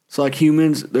 So like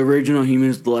humans, the original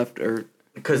humans left Earth.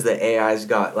 Because the AIs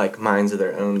got like minds of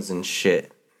their own and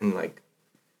shit, and like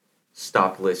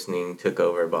stopped listening, took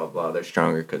over, blah blah. They're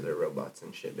stronger because they're robots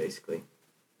and shit, basically.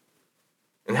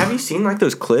 And have you seen like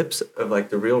those clips of like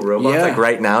the real robots, Yeah. like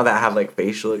right now that have like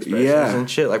facial expressions Yeah. and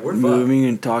shit? Like we're fucked. Moving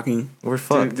and talking. We're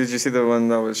fucked. Did you see the one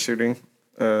that was shooting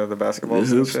the basketballs The and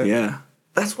hoops, shit? yeah.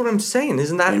 That's what I'm saying.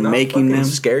 Isn't that And not making fucking them-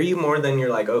 scare you more than you're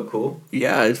like, oh cool?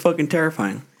 Yeah, it's fucking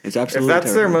terrifying. It's If absolutely that's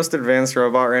their terrifying. most advanced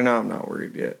robot right now, I'm not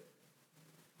worried yet.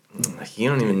 Like, you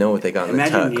don't even know what they got in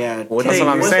Imagine, the tuck. yeah, what That's they,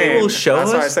 what I'm what saying. they will show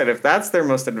That's why I us. said if that's their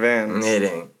most advanced. It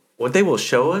ain't. What they will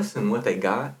show us and what they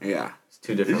got, Yeah. it's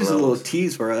two It's different just a little levels.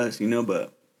 tease for us, you know,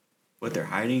 but what they're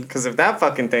hiding. Because if that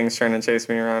fucking thing's trying to chase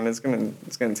me around, it's gonna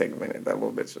take a minute. That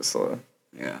little bitch just slow.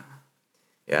 Yeah.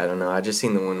 Yeah, I don't know. I just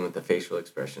seen the one with the facial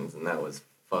expressions, and that was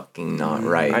fucking not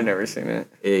right. I never seen it.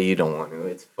 Yeah, you don't want to.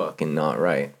 It's fucking not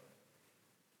right.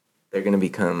 They're gonna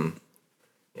become,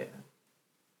 yeah.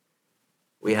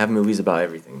 We have movies about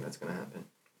everything that's gonna happen.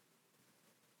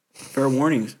 Fair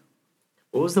warnings.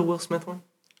 What was the Will Smith one?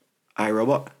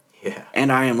 iRobot. Yeah.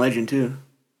 And I Am Legend, too.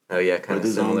 Oh yeah, kind With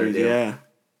of the similar zombies, deal. yeah.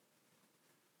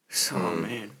 So,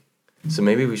 man. So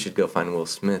maybe we should go find Will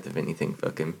Smith if anything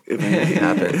fucking If anything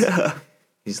happens. Yeah.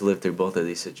 He's lived through both of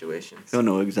these situations. He'll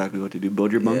know exactly what to do.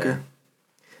 Build your bunker.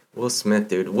 Yeah. Will Smith,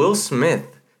 dude. Will Smith.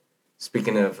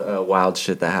 Speaking of wild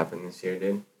shit that happened this year,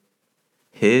 dude.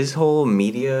 His whole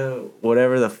media,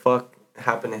 whatever the fuck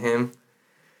happened to him,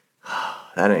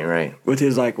 that ain't right. With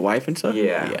his, like, wife and stuff?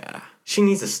 Yeah. Yeah. She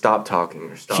needs to stop talking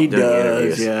or stop She doing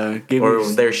does, interviews. yeah. Give Or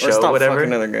me- their Or show, stop whatever.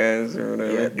 fucking other guys or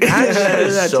whatever. Yeah, that shit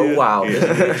is That so too. wild.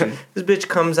 This bitch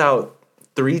comes out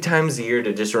 3 times a year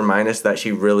to just remind us that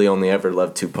she really only ever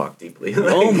loved Tupac deeply.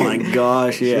 Like, Oh, my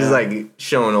gosh, yeah. She's like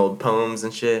showing old poems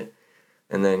and shit.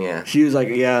 And then, yeah. She was like,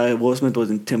 yeah, Will Smith was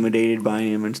intimidated by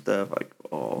him and stuff. Like,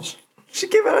 oh. She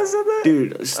came out and said that?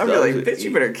 Dude. I'd be like, bitch,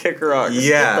 you better kick her off.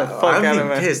 Yeah, Get the fuck out of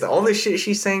I'd be me. pissed. All this shit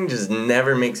she's saying just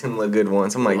never makes him look good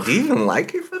once. I'm like, do you even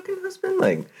like your fucking husband?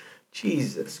 Like,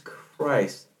 Jesus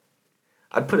Christ.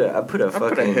 I'd put a I put a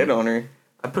fucking hit on her.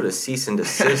 I'd put a cease and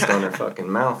desist on her fucking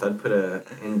mouth. I'd put a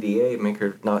NDA, make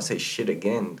her not say shit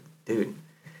again. Dude,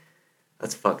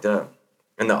 that's fucked up.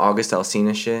 And the August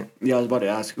Alsina shit, Yeah, I was about to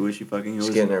ask who was she fucking. It she's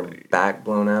was getting her back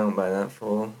blown out by that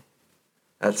fool.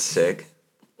 That's sick.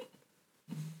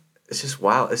 It's just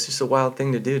wild. It's just a wild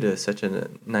thing to do to such a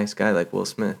nice guy like Will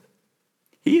Smith.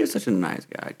 He is such a nice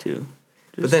guy, too.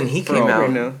 But then he For came all we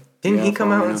out. know. Didn't Yeah, he for come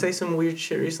all out we and know. say some weird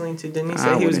shit recently too? Didn't he I say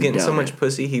he was wouldn't getting so doubt much it.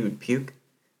 pussy he would puke?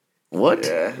 What?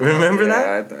 Yeah. Remember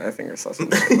yeah, that? I think I saw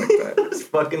something like that. It was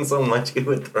fucking so much it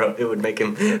would make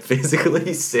him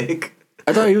physically sick.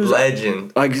 I thought he was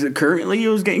Legend. like currently he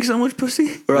was getting so much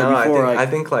pussy. Or like No, before, I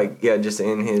think like yeah, just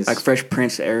in his like Fresh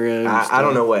Prince era. and I stuff.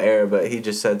 don't know what era, but he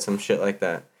just said some shit like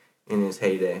that in his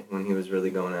heyday when he was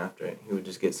really going after it. He would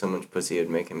just get so much pussy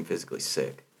it'd make him physically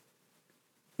sick.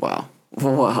 Wow.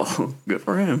 Wow. Good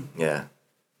for him. Yeah.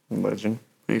 Legend.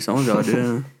 Hey, someone's gotta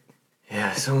do it.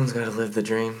 Yeah, someone's gotta live the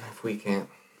dream if we can't.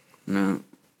 No.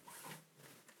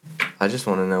 I just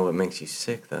wanna know what makes you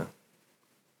sick though.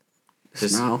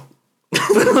 Just Smell.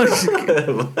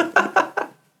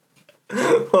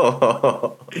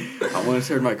 oh, I once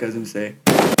heard my cousin say,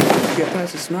 "Once you get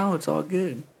past the smell, it's all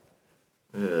good."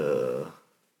 ugh.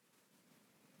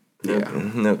 Yeah.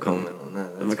 No comment on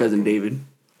that. My That's cousin fucking- David.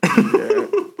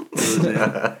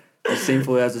 The same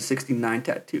fool has a 69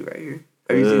 tattoo right here.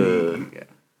 Have you seen Ugh. the- yeah.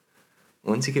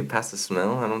 Once you get past the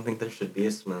smell, I don't think there should be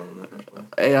a smell in the first place.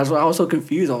 Hey, that's why I was so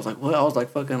confused. I was like, what? I was like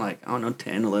fucking like, I don't know,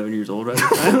 10, 11 years old at the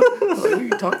time. I was like, what are you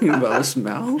talking about? A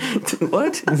smell?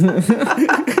 What? 10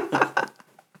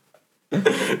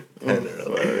 or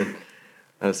 11.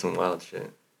 That was some wild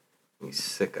shit. You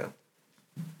sicko.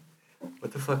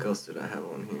 What the fuck else did I have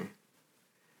on here?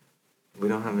 We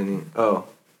don't have any. Oh.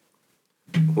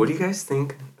 What do you guys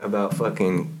think about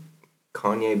fucking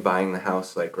Kanye buying the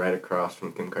house like right across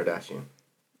from Kim Kardashian?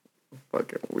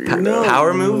 Fucking weird. No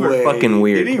Power move or way. fucking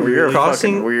weird? Did he really?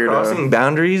 Crossing Fucking weirdo. crossing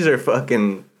boundaries or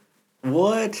fucking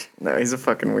What? No, he's a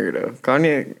fucking weirdo.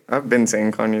 Kanye, I've been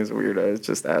saying Kanye's a weirdo. It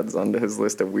just adds onto his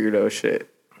list of weirdo shit.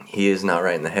 He is not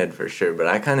right in the head for sure, but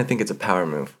I kind of think it's a power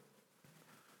move.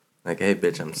 Like, hey,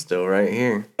 bitch, I'm still right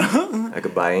here. I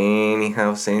could buy any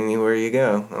house anywhere you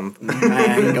go. I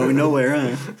ain't going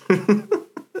nowhere, huh?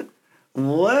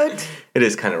 What? It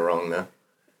is kind of wrong, though.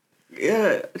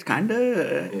 Yeah, it's kind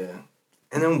of. Yeah.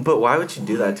 And then, but why would you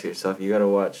do that to yourself? You gotta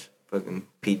watch fucking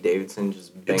Pete Davidson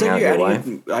just bang It's like out you're your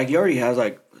adding, wife. like he already has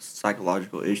like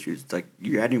psychological issues. It's like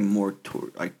you're adding more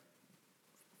to like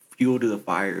fuel to the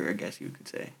fire, I guess you could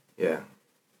say. Yeah.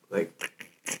 Like,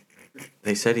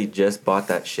 they said he just bought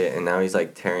that shit and now he's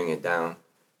like tearing it down.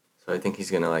 So I think he's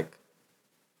gonna like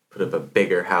put up a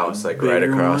bigger house like right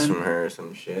Bigger across one? from her or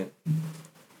some shit.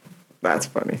 That's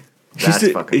funny. That's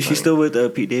fucking Is she funny. still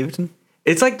with Pete Davidson?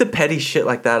 It's like the petty shit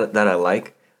like that I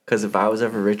like. Because if I was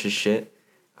ever rich as shit,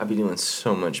 I'd be doing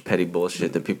so much petty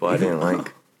bullshit that people I didn't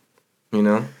like. You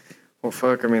know? Well,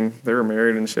 fuck, I mean, they were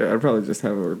married and shit. I'd probably just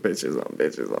have her bitches on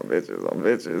bitches on bitches on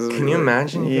bitches. Can you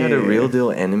imagine if you had a Yeah. real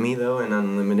deal enemy, though, and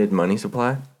unlimited money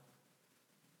supply?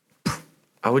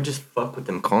 I would just fuck with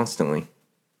them constantly.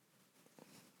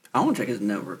 I want to check his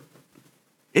network.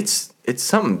 It's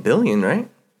something billion, right?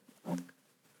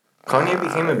 Kanye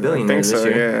became a I billionaire think this so,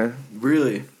 year. yeah.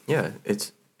 Really? Yeah,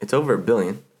 it's over $1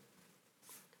 billion.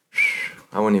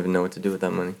 I wouldn't even know what to do with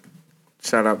that money.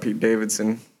 Shout out Pete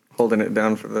Davidson, holding it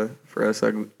down for us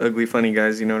ugly funny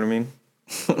guys, you know what I mean?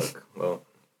 Look, well,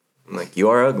 I'm like, you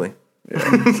are ugly.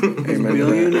 Amen to that.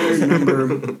 Billionaire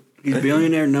number. He's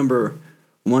billionaire number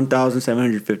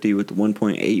 1,750 with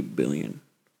 1.8 billion.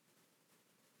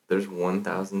 There's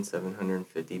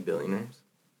 1,750 billionaires.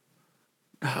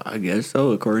 I guess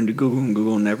so, according to Google.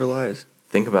 Google never lies.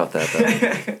 Think about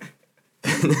that,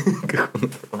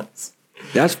 though.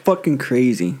 That's fucking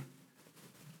crazy.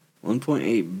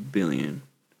 1.8 billion.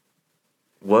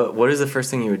 What is the first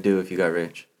thing you would do if you got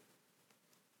rich?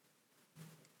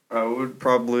 I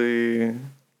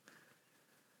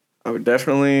would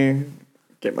definitely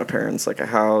get my parents like a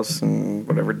house and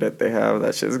whatever debt they have,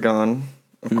 that shit's gone,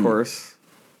 of course.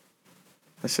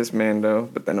 That's just Mando,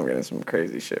 but then I'm getting some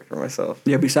crazy shit for myself.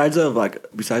 Yeah, besides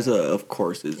of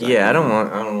course is Yeah, I don't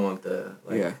want the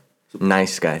like, yeah.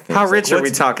 nice guy thing. How rich are we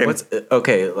talking? What's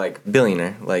okay? Like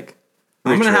billionaire. Like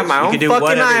I'm gonna rich, have my you own could do fucking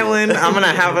whatever you- island. I'm gonna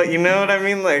have a, you know what I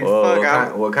mean? Like, Whoa,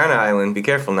 fuck, what kind of island? Be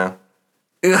careful now.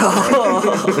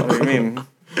 what do you mean?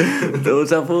 What's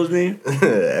that fool's name?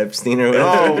 Epstein or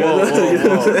Oh, whatever.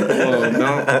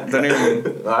 whoa. Don't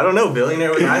even. I don't know. Billionaire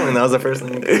with island. That was the first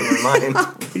thing that came to my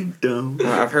mind. You dumb.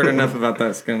 I've heard enough about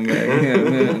that scumbag.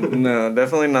 Yeah, no,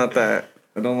 definitely not that.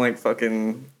 I don't like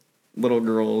fucking little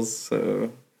girls,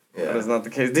 so that is Yeah. not the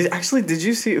case. Did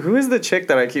you see who is the chick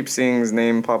that I keep seeing his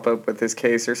name pop up with his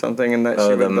case or something? And that she Oh,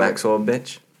 the would, like- Maxwell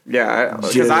bitch. Yeah,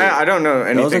 because Yeah. I don't know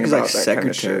That was anything like his about like that kind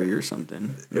of secretary shit. or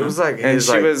something. It was like And his,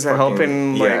 she like, was fucking-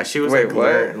 helping, Yeah, like- she was wait, like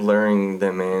what? luring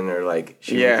them in, or like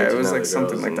she would Yeah, get it to was know like the something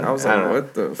girls like and- that. I was don't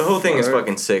like, know. what The whole thing is fuck?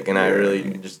 fucking sick, and I really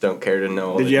just don't care to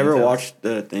know. All Did the you ever details. watch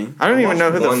the thing? I don't even know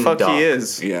who the one fuck doc. he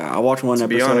is. Yeah, I watched one To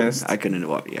be episode. honest. I couldn't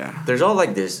watch. Yeah. There's all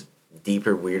like this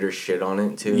deeper, weirder shit on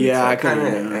it too. Yeah, It's, like, I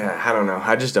kinda- kinda. Yeah, I don't know.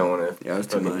 I just don't want to. Yeah, it was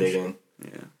too much. Dig in. Yeah.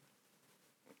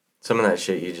 Some of that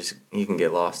shit you can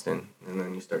get lost in, and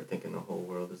then you start thinking the whole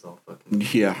world is all fucking.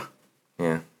 Yeah.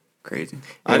 Yeah. Crazy.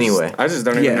 Anyway, I just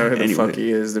don't even Yeah, know who the anyway. fuck he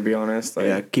is, to be honest. Like,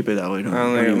 Yeah, keep it that way. Don't, I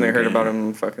don't only even heard get about it.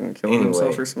 him fucking killing Anyway,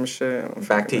 himself or some shit. I don't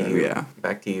back to fucking know. you. Yeah.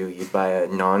 Back to you. You'd buy a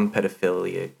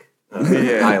non-pedophilic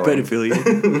Yeah. island.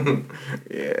 Pedophilia.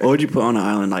 Yeah. What would you put on an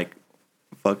island? Like,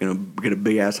 fucking get a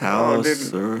big ass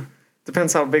house, dude. or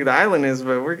Depends how big the island is,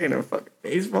 but we're getting a fucking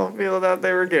baseball field out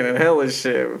there. We're getting hella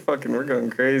shit. We're going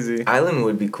crazy. Island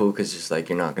would be cool because just like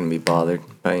you're not gonna be bothered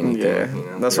by anything. Yeah, you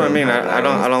know? that's what I mean. Private I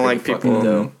don't island's like pretty fucking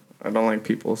people. dope. I don't like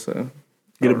people. So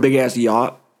get a big ass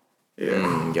yacht.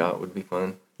 yeah. Yacht would be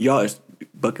fun. Yacht is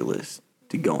bucket list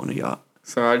to go on a yacht.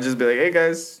 So I'd just be like, hey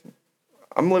guys,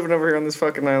 I'm living over here on this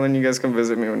fucking island. You guys come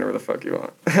visit me whenever the fuck you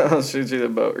want. I'll shoot you the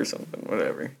boat or something.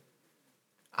 Whatever.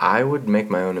 I would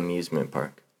make my own amusement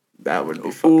park. That would be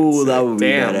fucking Ooh, sick. that would be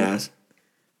Damn. badass.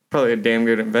 Probably a damn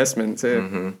good investment too.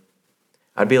 Mm-hmm.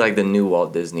 I'd be like the new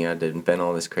Walt Disney. I'd invent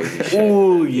all this crazy shit.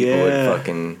 Ooh, People would yeah.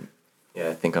 fucking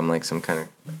I think I'm like some kind of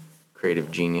creative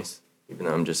genius, even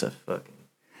though I'm just a fucking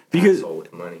Because asshole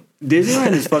with money.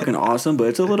 Disneyland is fucking awesome, but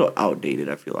it's a little outdated.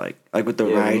 I feel like with the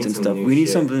Yeah, we rides need and some stuff. new We need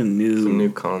shit. something new. Some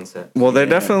new concept. Well, they Yeah.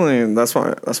 definitely. That's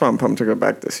why I'm pumped to go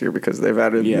back this year because they've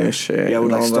added yeah, new shit. yeah,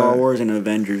 with and like all Star that. Wars and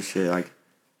Avengers shit. Like,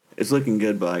 it's looking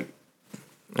good, but like,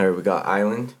 All right, we got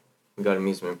island. We got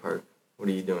amusement park. What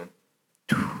are you doing?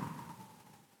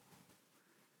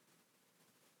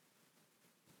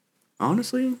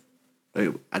 Honestly, like,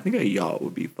 I think a yacht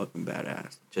would be fucking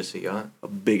badass. Just a yacht. A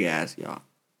big ass yacht.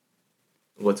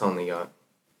 What's on the yacht?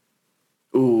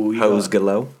 Ooh, Hose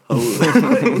galore.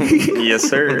 Yes,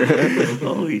 sir.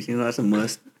 Oh, you know that's a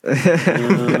must.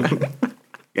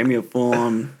 Give me a full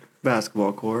on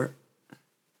basketball court.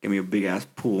 Give me a big ass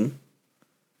pool.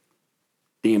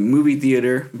 Damn movie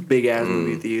theater, big ass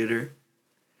movie theater.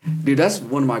 Dude, that's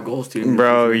one of my goals too.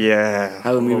 Bro, yeah.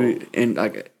 Have a movie in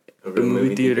like A a real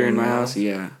movie theater in my house.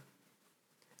 Yeah.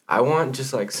 I want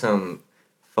just like some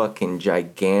fucking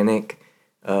gigantic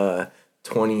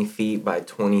 20 feet by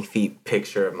 20 feet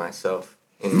picture of myself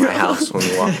in my house when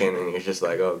you walk in and you're just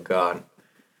like, oh God.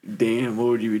 Damn, what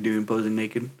would you be doing posing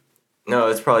naked? No,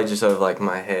 it's probably just of like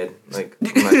my head. Like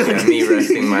me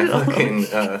resting my fucking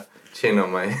chin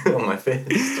on my fist.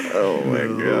 Oh my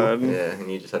god. Yeah,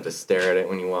 and you just have to stare at it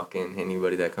when you walk in.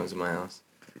 Anybody that comes to my house.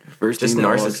 First Just thing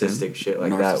that walks in. narcissistic shit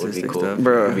like that would be Narcissistic cool. stuff.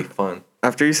 Bruh. It would be fun.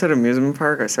 After you said amusement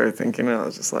park, I started thinking, I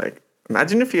was just like,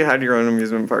 imagine if you had your own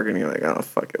amusement park and you're like, oh,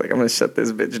 fuck it. Like, I'm going to shut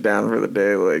this bitch down for the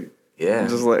day. Like, Yeah.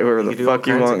 just like wherever You the could do all fuck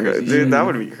you kinds of want. Go. crazy Dude, shit. that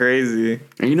would be crazy.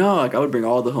 And you know, like I would bring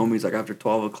all the homies like after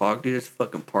 12 o'clock, dude, just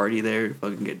fucking party there,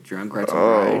 fucking get drunk, ride some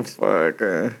Oh, rides. fuck.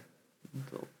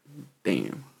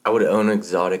 Damn. I would own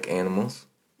exotic animals.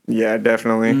 Yeah,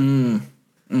 definitely.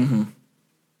 Mm-hmm.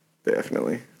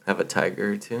 Definitely. Have a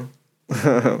tiger or two.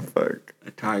 Fuck.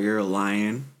 A tiger, a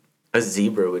lion, A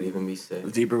zebra would even be sick. a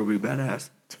zebra would be badass.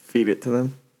 Feed it to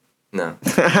them. No.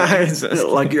 It's just-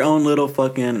 Like your own little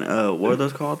fucking what are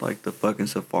those called? Like the fucking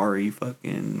safari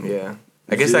fucking Yeah.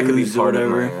 I guess that could be zoos or part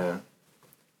of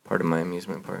whatever. my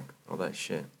amusement park. All that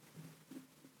shit.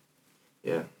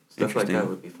 Yeah. Stuff like that Interesting.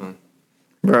 would be fun.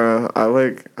 Bro,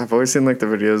 I've always seen like the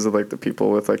videos of like the people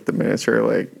with like the miniature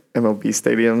like MLB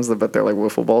stadiums, but they're like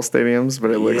wiffle ball stadiums, but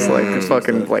it looks Yeah. like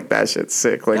fucking like that shit's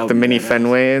sick. Like That the would be mini badass.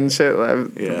 Fenway and shit.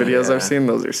 The Yeah. videos Yeah. I've seen,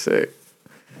 those are sick.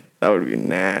 That would be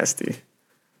nasty.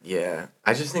 Yeah.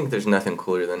 I just think there's nothing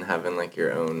cooler than having like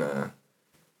your own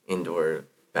indoor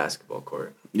basketball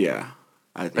court. Yeah.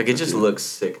 I think Like it so, just too. looks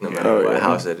sick no matter Oh, what yeah.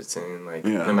 house that it's in. Like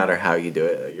Yeah. no matter how you do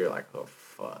it, you're like, oh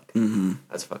fuck. Mhm.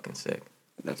 That's fucking sick.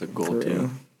 That's a For goal real. too.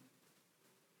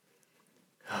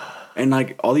 And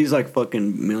like all these like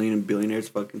fucking million and billionaires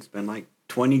fucking spend like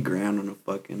 20 grand on a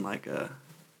fucking like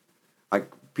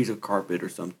piece of carpet or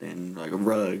something, like a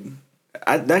rug.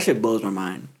 That shit blows my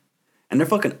mind. And they're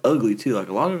fucking ugly too. Like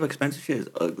a lot of expensive shit is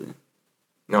ugly.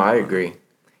 No, I agree.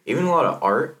 Even a lot of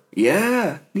art.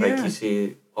 Yeah. Like yeah. you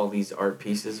see all these art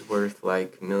pieces worth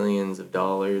like millions of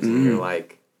dollars, and you're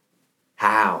like,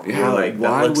 how? You're How, like,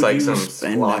 why that looks would like you some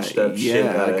spend splotched that? up shit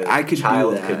Yeah, that like, a I could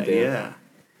child do that. could do. Yeah.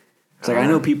 It's like I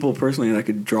know people personally that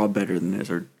could draw better than this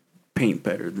or paint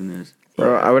better than this.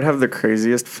 Bro, I would have the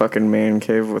craziest fucking man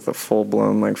cave with a full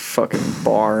blown like fucking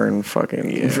bar and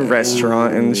fucking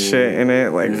restaurant and shit in it.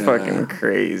 Like Yeah. fucking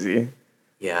crazy.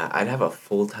 Yeah, I'd have a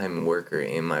full-time worker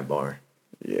in my bar.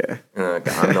 Yeah. And like,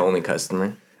 I'm the only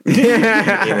customer.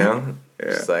 Yeah. You know?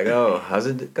 Just like, oh, how's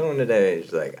it going today?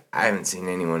 She's like, I haven't seen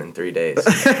anyone in 3 days.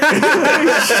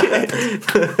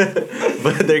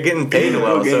 But they're getting paid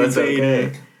well, so it's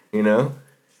okay. You know?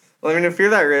 Well, I mean, if you're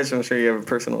that rich, I'm sure you have a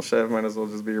personal chef. Might as well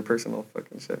just be your personal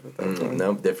fucking chef at that point.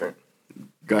 Nope, different.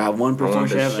 Go have one personal want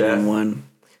the chef, and then chef. one.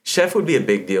 Chef would be a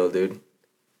big deal, dude.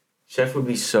 Chef would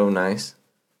be so nice.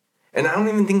 And I don't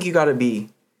even think you gotta be.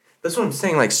 That's what I'm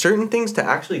saying. Like, certain things to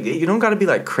actually get, you don't gotta be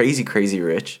like crazy, crazy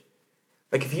rich.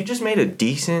 Like, if you just made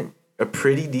a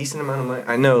pretty decent amount of money,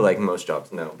 I know, like, most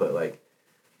jobs no, but like,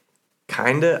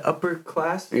 kinda upper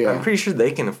class, Yeah. I'm pretty sure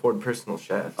they can afford personal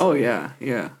chefs. Oh yeah,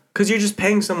 yeah. Because you're just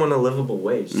paying someone a livable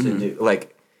wage to do,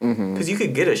 like, because you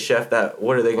could get a chef that,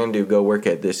 what are they gonna do? Go work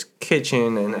at this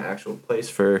kitchen and an actual place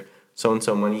for so and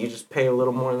so money. You just pay a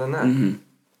little more than that.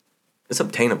 It's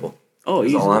obtainable. Oh, That's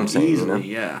easily, all I'm saying, you easily,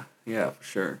 know? yeah, for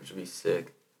sure. Which would be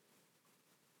sick.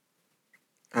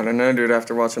 I don't know, dude.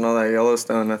 After watching all that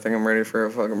Yellowstone, I think I'm ready for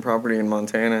a fucking property in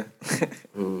Montana.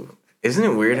 Ooh. Isn't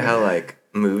it weird how, like,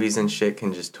 movies and shit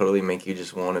can just totally make you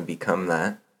just want to become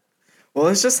that? Well,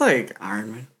 it's just like,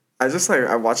 Iron Man.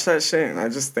 I watch that shit and I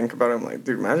just think about it. I'm like,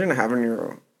 dude, imagine having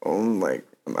your own, like,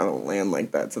 amount of land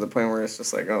like that to the point where it's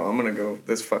just like, oh, I'm going to go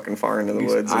this fucking far into the You're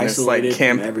woods. And it's like isolated from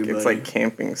camp. everybody. It's like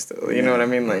camping still. You know Yeah. what I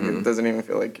mean? Like, it doesn't even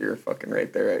feel like you're fucking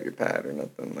right there at your pad or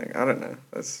nothing. Like, I don't know.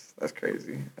 That's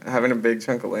crazy. Having a big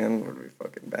chunk of land would be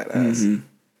fucking badass.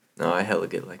 No, I hella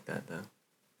get like that, though.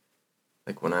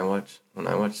 Like, when I watch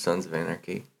Sons of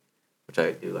Anarchy, which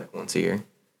I do, like, once a year,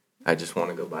 I just want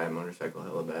to go buy a motorcycle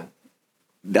hella bad.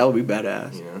 That would be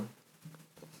badass. You know?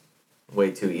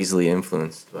 way too easily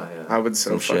influenced by. I would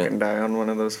so some fucking shit. die on one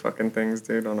of those fucking things,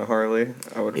 dude. On a Harley,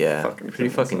 I would. Yeah, fucking pretty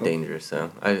kill fucking myself. dangerous.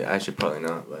 So I should probably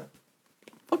not, but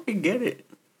Fucking get it.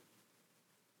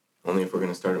 only if we're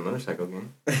gonna start a motorcycle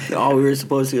game. Oh, we were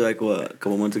supposed to, like, what, a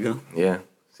couple months ago? Yeah.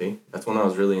 See, that's when I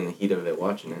was really in the heat of it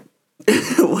watching it.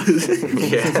 Was it?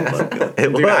 Yeah,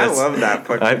 it Dude, was. I love that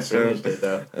fucking I show. finished it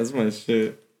though. That's my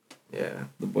shit. Yeah.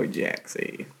 The boy Jax,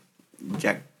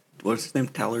 Jack, what's his name?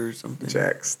 Teller or something?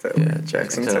 Jax. Yeah,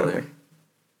 Jackson Taylor. Taylor.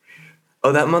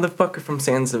 Oh, that motherfucker from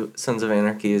Sons of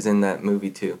Anarchy is in that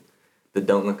movie too. The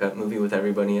Don't Look Up movie with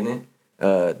everybody in it.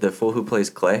 The fool who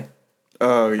plays Clay.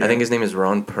 Oh yeah. I think his name is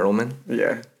Ron Perlman.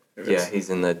 Yeah. it Yeah, is. he's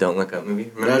in the Don't Look Up movie.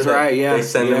 Remember That's that? right, yeah, They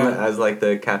send him yeah. as like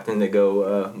the captain to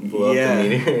go blow Yeah. up the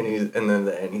meteor, and then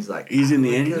the end he's like, He's in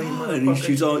the "I'm end, gonna kill you, and he motherfucker."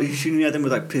 shoots all. He's shooting at them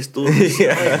with like pistols.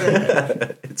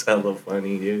 Yeah, it's hella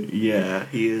funny, dude. Yeah,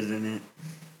 he is in it.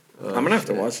 Oh, I'm gonna have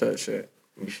to shit. watch that shit.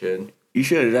 You should. You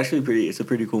should. It's actually pretty. It's a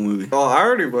pretty cool movie. Well, I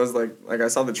already was like I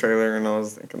saw the trailer and I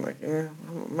was thinking like, yeah,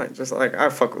 I might just like I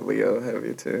fuck with Leo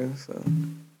heavy too. So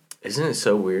Isn't it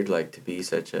so weird, like, to be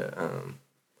such a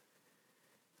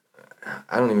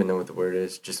I don't even know what the word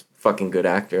is. Just fucking good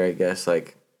actor, I guess.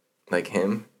 Like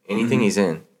him. Anything he's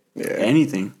in. yeah.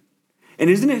 Anything. And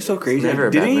isn't it so crazy? never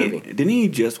a bad movie. Didn't he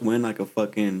just win like a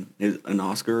fucking an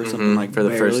Oscar or something like for the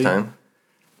first barely? time.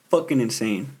 Fucking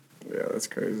insane. Yeah, that's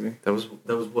crazy. That was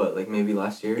what, like maybe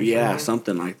last year? Or Yeah,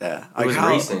 something? something like that. It was how,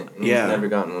 recent. And Yeah. He's never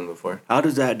gotten one before. How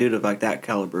does that dude of like that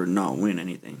caliber not win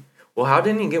anything? Well, how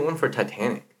didn't he get one for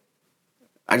Titanic?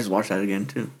 I just watched that again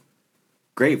too.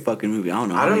 Great fucking movie. I don't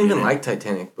know. I how don't he even did it. like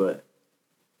Titanic, but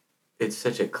it's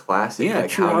such a classic. Yeah, like,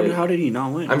 true. How did he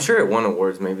not win? I'm sure it won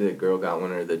awards. Maybe the girl got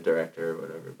one or the director or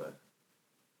whatever. But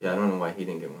yeah, I don't know why he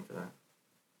didn't get one for that.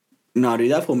 No,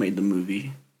 dude, that fool made the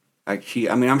movie. Like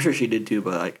I mean, I'm sure she did too,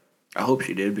 but like, I hope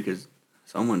she did because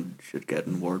someone should get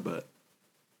an award. But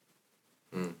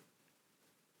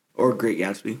or Great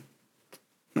Gatsby.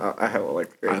 I have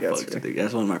like I Great fucked with Gatsby. it.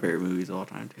 That's one of my favorite movies of all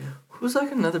time too. Who's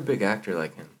like another big actor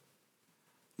like him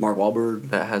Mark Wahlberg.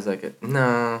 that has like a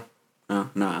no?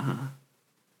 Nah.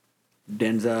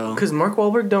 Denzel. Because Mark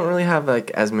Wahlberg don't really have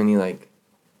like as many like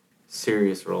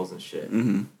serious roles and shit.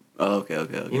 Mm-hmm. Oh, okay.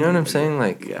 You know what I'm saying?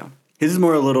 Like Yeah. His is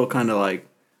more a little kind of like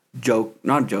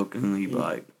not jokingly, but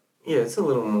like yeah, it's a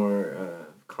little more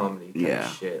comedy kind Yeah.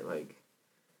 of shit. Like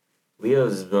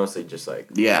Leo's is mostly just like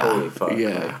yeah, holy fuck.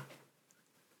 yeah.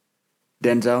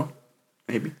 Denzel,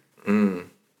 maybe Like,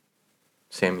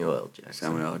 Samuel L. Jackson.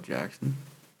 Samuel L. Jackson.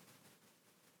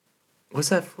 What's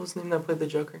that fool's name that played the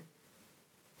Joker?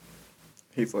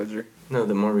 Heath Ledger. No,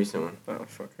 the more recent one. Oh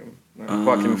fucking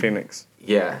Joaquin Phoenix.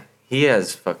 Yeah, he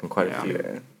has fucking quite a Yeah. few.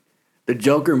 Yeah. The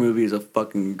Joker movie is a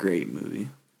fucking great movie.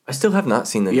 I still have not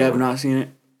seen the. You new have one. not seen it?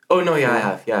 Oh no, yeah, I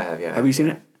have. Yeah, I have. Yeah. Have you seen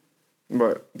it?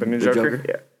 What the new The Joker? Joker?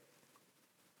 Yeah.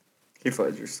 Heath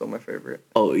Ledger's still my favorite.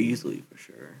 Oh, easily for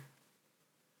sure.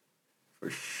 For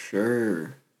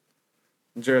sure.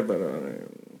 Jared Leto.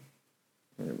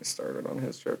 I'm gonna be started on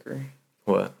his Joker.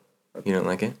 What? You don't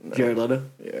like it? No. Jared Leto.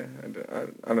 Yeah,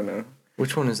 I don't know.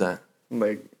 Which one is that?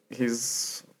 Like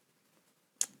he's.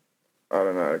 I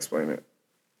don't know how to explain it.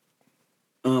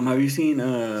 Have you seen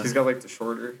He's got like the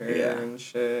shorter hair Yeah. and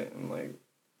shit, and like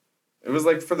it was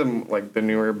like for the like the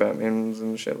newer Batmans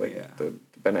and shit, like Yeah. the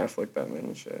Ben Affleck Batman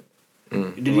and shit.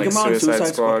 Did he like come out in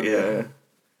Suicide Squad? Yeah.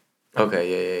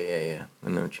 Okay, yeah. I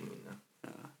know what you mean now.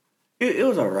 It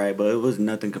was alright, but it was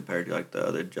nothing compared to like the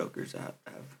other Jokers that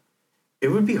have. It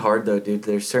would be hard though, dude.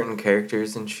 There's certain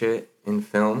characters and shit in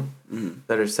film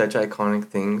that are such iconic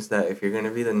things that if you're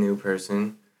gonna be the new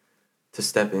person to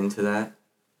step into that,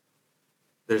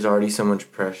 there's already so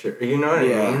much pressure. You know what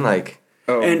Yeah. I mean? Like,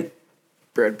 Oh, And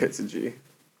Brad Pitt's a G.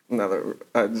 Another.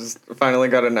 I just finally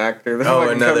got an actor that oh,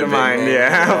 fucking come another to big mind. name.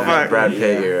 Yeah, fuck. Brad Pitt.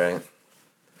 Yeah. You're right.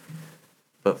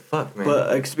 But fuck, man. but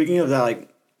like speaking of that, like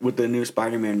with the new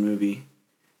Spider-Man movie,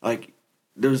 like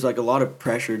there's like a lot of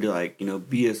pressure to like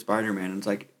be a Spider-Man. It's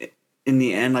like in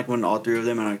the end, like when all three of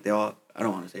them and like they all, I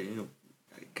don't want to say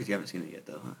because you haven't seen it yet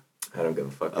though, huh? I don't give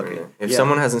a fuck. Okay. Right now. If Yeah.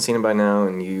 someone hasn't seen it by now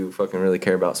and you fucking really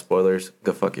care about spoilers,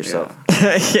 go fuck yourself.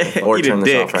 Yeah, Or eat a turn this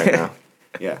dick. off right now.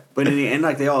 Yeah, but in the end,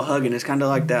 like they all hug, and it's kind of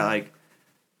like that. Like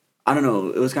I don't know,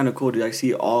 it was kind of cool to like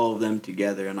see all of them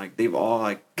together, and like they've all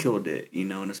like killed it, in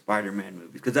the Spider-Man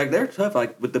movies. Because like they're tough.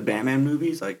 Like with the Batman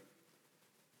movies, like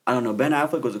I don't know, Ben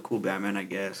Affleck was a cool Batman, I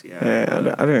guess. Yeah.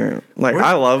 Yeah, I didn't like.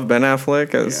 I love Ben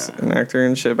Affleck as Yeah. an actor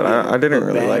and shit, but I didn't But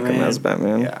really like him Batman, as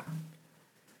Batman. Yeah.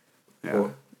 Yeah.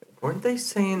 Well, weren't they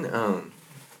saying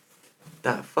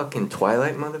that fucking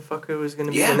Twilight motherfucker was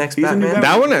gonna be Yeah, the next he's a new Batman.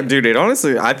 Batman. That one, dude, it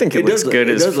honestly, I think it looks does good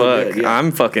look- as it does look fuck. good, yeah.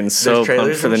 I'm fucking so trailers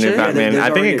pumped for the and new shit? Yeah, Batman. there's I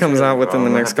think already it a comes trailer. out within I'm the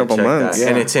gonna next have to couple check months. that.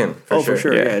 And it's him, for Oh, sure. for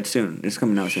sure. Yeah. Yeah, it's soon. It's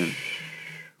coming out soon.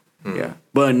 Yeah,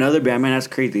 but another Batman. That's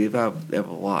crazy. They have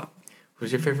a lot.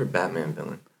 Who's your favorite Batman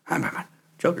villain? I'm Batman.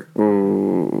 Joker.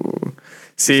 Ooh.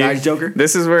 See, Besides Joker?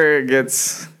 this is where it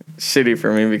gets shitty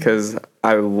for me because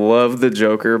I love the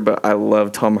Joker, but I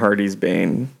love Tom Hardy's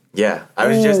Bane. Yeah, I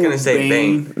was just gonna say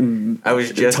Bane. Bane. I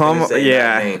was just Tom- gonna say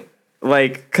yeah. that Bane.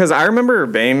 Like, cause I remember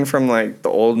Bane from like the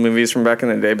old movies from back in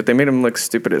the day, but they made him look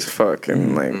stupid as fuck,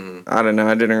 and like I don't know,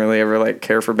 I didn't really ever like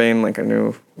care for Bane. Like I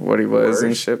knew what he was and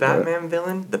Worst shit. But Batman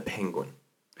villain? The Penguin.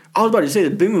 I was about to say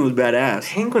the Penguin was badass.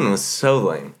 Penguin was so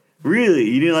lame. Really,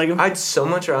 you didn't like him? I'd so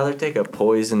much rather take a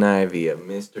Poison Ivy, a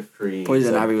Mr. Freeze,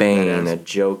 Poison a Ivy was Bane, badass. a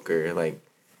Joker. Like,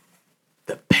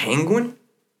 the Penguin?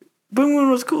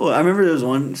 Penguin was cool. I remember there was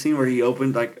one scene where he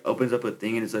opens up a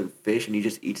thing and it's like fish and he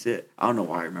just eats it. I don't know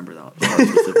why I remember that part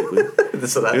specifically.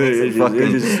 So that It makes was it just- fucking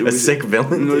it just- it a was- sick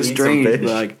villain. It to was eat some strange, fish. but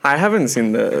like I haven't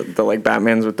seen the like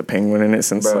Batmans with the Penguin in it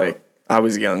since Bro. like I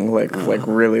was young, like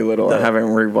really little. I haven't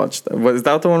rewatched that. Was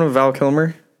that the one with Val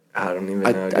Kilmer? I don't even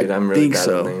I- know, I dude. I'm really think bad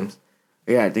so. at names.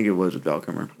 yeah, I think it was with Val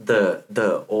Kilmer.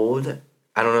 The old,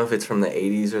 I don't know if it's from the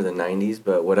 80s or the 90s,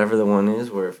 but whatever the one is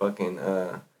where fucking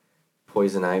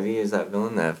Poison Ivy is that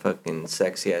villain, that fucking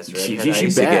sexy ass redhead. she I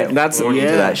used to bad. get That's- horny to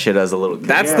yeah. that shit as a little kid.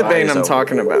 That's Yeah. the I Bane used I'm to-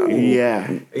 talking about. Yeah.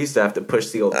 I used to have to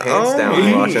push the old pants Oh.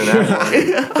 down watching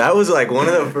that one. That was like one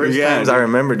of the first Yeah, times I dude.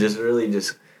 remember just really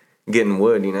just getting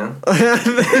wood, you know?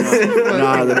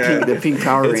 Nah, the pink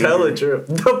Power It's Ranger. hella true.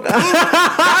 The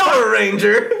Power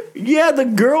Ranger! Yeah, the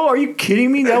girl. Are you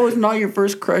kidding me? That was not your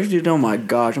first crush, dude. Oh my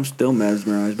gosh, I'm still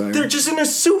mesmerized by her. They're just in a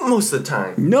suit most of the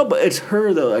time. No, but it's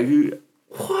her though. Like,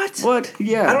 what?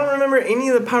 Yeah. I don't remember any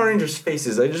of the Power Rangers'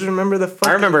 faces. I just remember the fucking...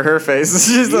 I remember her face.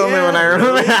 She's the only one I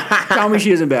remember. Tell me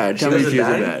she isn't bad. Tell me was a she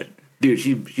isn't baddie? bad. Dude,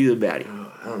 she's a baddie.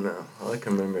 I don't know. All I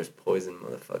can remember is Poison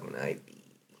motherfucking Ivy.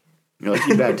 No,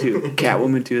 she's bad too.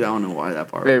 Catwoman too. I don't know why that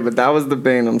part. Okay, but that was the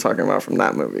Bane I'm talking about from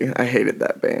that movie. I hated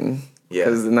that Bane. Yeah.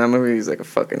 Because in that movie, he's like a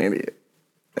fucking idiot.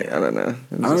 Like, I don't know.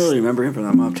 I don't really remember him from that.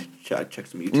 I'm gonna have to check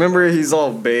some YouTube. Remember, he's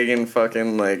all big and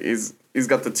fucking like he's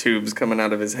got the tubes coming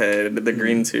out of his head, the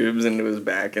green tubes into his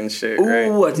back and shit, right?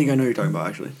 Ooh, I think I know what you're talking about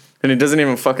actually. And he doesn't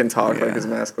even fucking talk. Yeah. Like his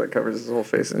mask like covers his whole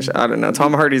face and shit. I don't know.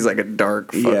 Tom Hardy's like a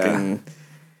dark fucking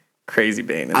crazy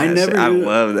Bane. In I that never shit. I knew-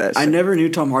 love that shit. I never knew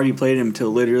Tom Hardy played him until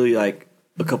literally like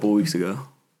a couple weeks ago.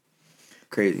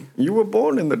 Crazy. You were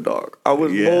born in the dark. I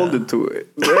was Yeah. molded to it.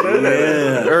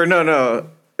 Or no.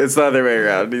 It's the other way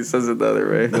around. He says it the other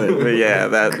way. But yeah,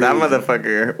 that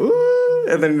motherfucker. Ooh.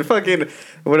 And then fucking,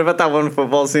 what about that one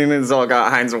football scene? It's all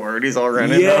got Heinz Ward. He's all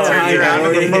running. Yeah, Turns Heinz around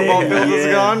and the Ward. football field is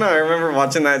Yeah. gone. I remember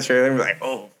watching that trailer and be like,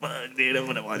 oh, fuck, dude, I'm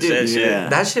going to watch that shit. yeah.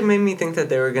 That shit made me think that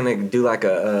they were gonna do like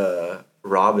a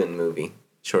Robin movie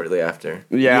shortly after.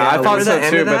 Yeah, I thought remember so the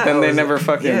end too, of but that? then I they was never like,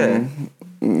 fucking, yeah.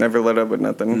 never let up with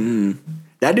nothing.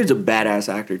 That dude's a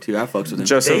badass actor too. I fucks with him. They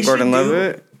Joseph should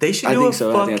Gordon-Levitt. They should I do think a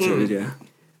so. I think that's what fucking. it is. Yeah.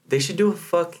 They should do a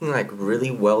fucking like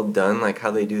really well done, like how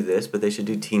they do this, but they should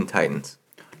do Teen Titans.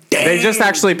 They just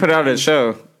actually put out a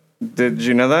show. Did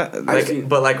you know that? Like,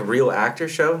 but like real actor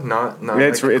show, not Yeah,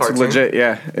 it's like it's cartoon. legit.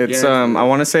 Yeah, it's Yeah, I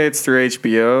want to say it's through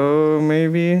HBO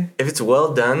maybe. If it's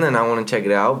well done, then I want to check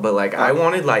it out. But like, I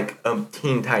wanted like a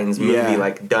Teen Titans movie, Yeah.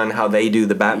 like done how they do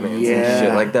the Batmans Yeah. and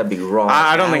shit. Like that'd be raw.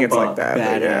 I don't think it's But like that. But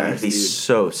badass. yeah. It'd be dude.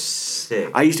 so sick.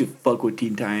 I used to fuck with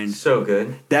Teen Titans. So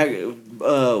good. That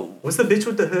What's the bitch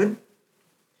with the hood?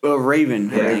 Raven.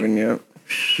 I Yeah. think. Even, yeah.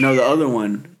 No, the other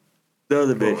one. The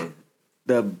other What bitch. one?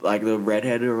 The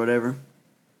redhead or whatever.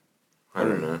 I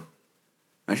don't know.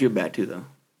 She was bad too though.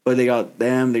 But they got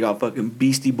them. They got fucking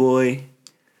Beastie Boy.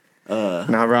 Nah,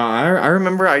 bro. I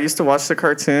remember I used to watch the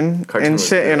cartoon Cartoon and was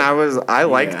shit, good. and I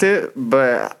liked Yeah. it,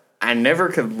 but I never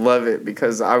could love it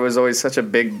because I was always such a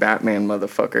big Batman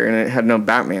motherfucker, and it had no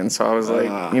Batman, so I was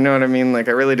like, you know what I mean? Like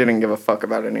I really didn't give a fuck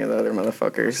about any of the other I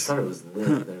motherfuckers. thought it was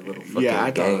lit, their little fucking Yeah,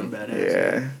 I thought it was gang. badass.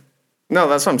 Yeah. No,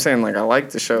 that's what I'm saying. Like I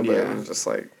liked the show, but Yeah. it was just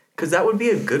like. Cause that would be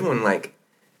a good one, like,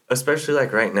 especially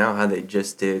like right now, how they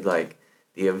just did like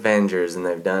the Avengers and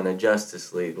they've done a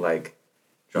Justice League, like,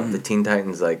 drop the Teen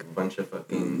Titans, like a bunch of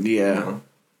fucking, Yeah. you know,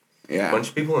 Yeah. a bunch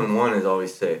of people in one is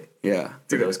always sick. Yeah.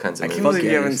 For those kinds of I can't movies. believe you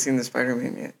yeah, haven't it's- seen the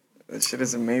Spider-Man yet. That shit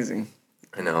is amazing.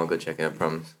 I know, I'll go check it out, I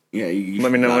promise. Yeah. You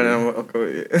Let me should know when not- I'll go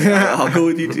with you. I'll go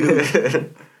with you too.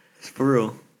 For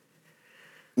real.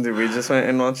 Dude, we just went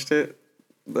and watched it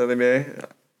the other day.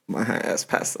 My ass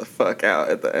passed the fuck out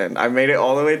at the end. I made it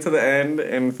all the way to the end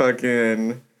and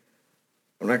fucking.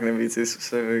 I'm not gonna be too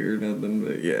specific or nothing,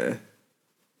 but yeah.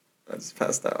 I just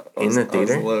passed out. In the I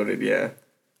theater? was loaded, yeah.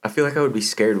 I feel like I would be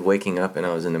scared waking up and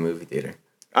I was in a movie theater.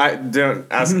 I don't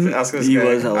ask this He guy.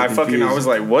 was hella I confused. was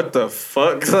like, what the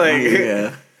fuck? Like,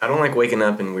 Yeah. I don't like waking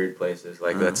up in weird places.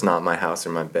 Like, that's not my house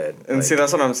or my bed. And Like, see,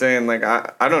 that's what I'm saying. Like,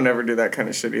 I don't ever do that kind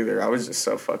of shit either. I was just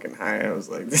so fucking high. I was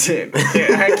like, shit,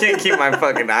 I can't keep my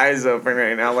fucking eyes open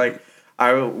right now. Like,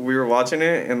 we were watching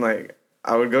it, and like,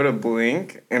 I would go to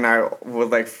blink, and I would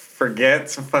like forget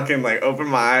to fucking like open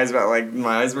my eyes, but like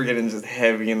my eyes were getting just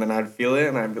heavy, and then I'd feel it,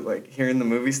 and I'd be like hearing the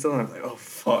movie still, and I'm like, oh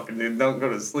fuck, dude, don't go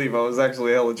to sleep. I was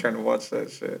actually hella trying to watch that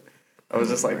shit. I was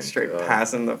just Oh like my straight God.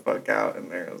 passing the fuck out in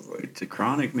there. I was like, It's a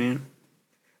chronic, man.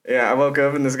 yeah, I woke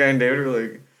up and this guy and David were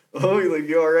like, oh,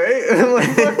 you all right? And I'm like,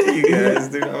 fuck you guys,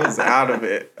 dude. I was out of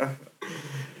it.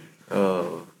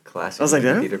 oh, classic I was like,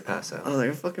 movie "Damn." theater pass I out. was like,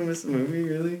 I fucking missed the movie,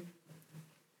 really?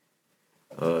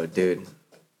 Oh, dude.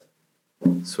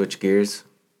 Switch gears.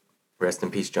 Rest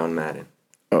in peace, John Madden.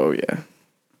 Oh, yeah.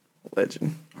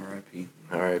 Legend. R.I.P.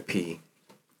 R.I.P.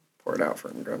 Pour it out for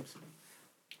him, Grumps.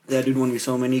 That dude won me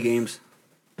so many games.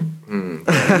 Hmm.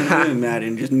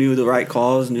 Madden just knew the right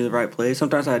calls, knew the right plays.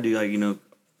 Sometimes I do like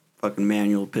fucking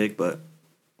manual pick, but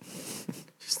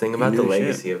Just think about He the knew shit.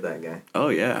 legacy of that guy. oh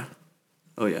yeah,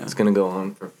 It's gonna go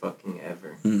on for fucking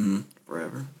ever.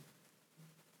 forever.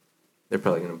 They're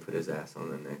probably gonna put his ass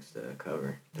on the next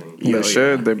cover. Don't you They think?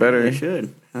 should. They better. They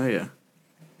should. Oh yeah.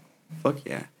 Fuck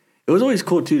yeah. It was always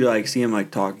cool too to like see him like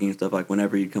talking and stuff like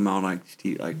whenever he'd come out on,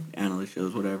 like analyst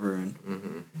shows whatever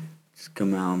and just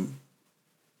come out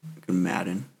fucking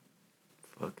Madden,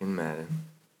 Fucking Madden.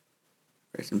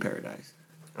 rest in paradise.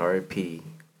 R.I.P.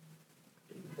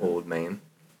 Old man.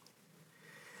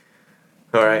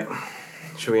 All right.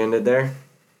 Should we end it there?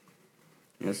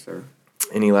 Yes sir.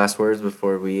 Any last words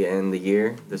before we end the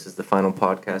year? This is the final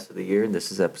podcast of the year.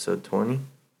 This is episode 20.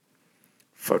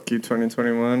 Fuck you,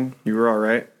 2021. You were all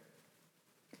right.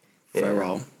 Yeah.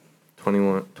 Farewell.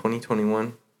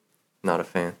 2021. Not a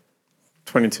fan.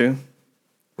 22.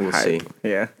 We'll Hype. see.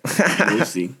 Yeah. We'll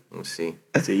see. We'll see.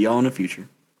 See y'all in the future.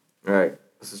 All right.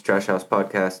 This is Trash House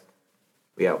Podcast.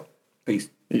 We out. Peace.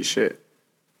 Eat shit.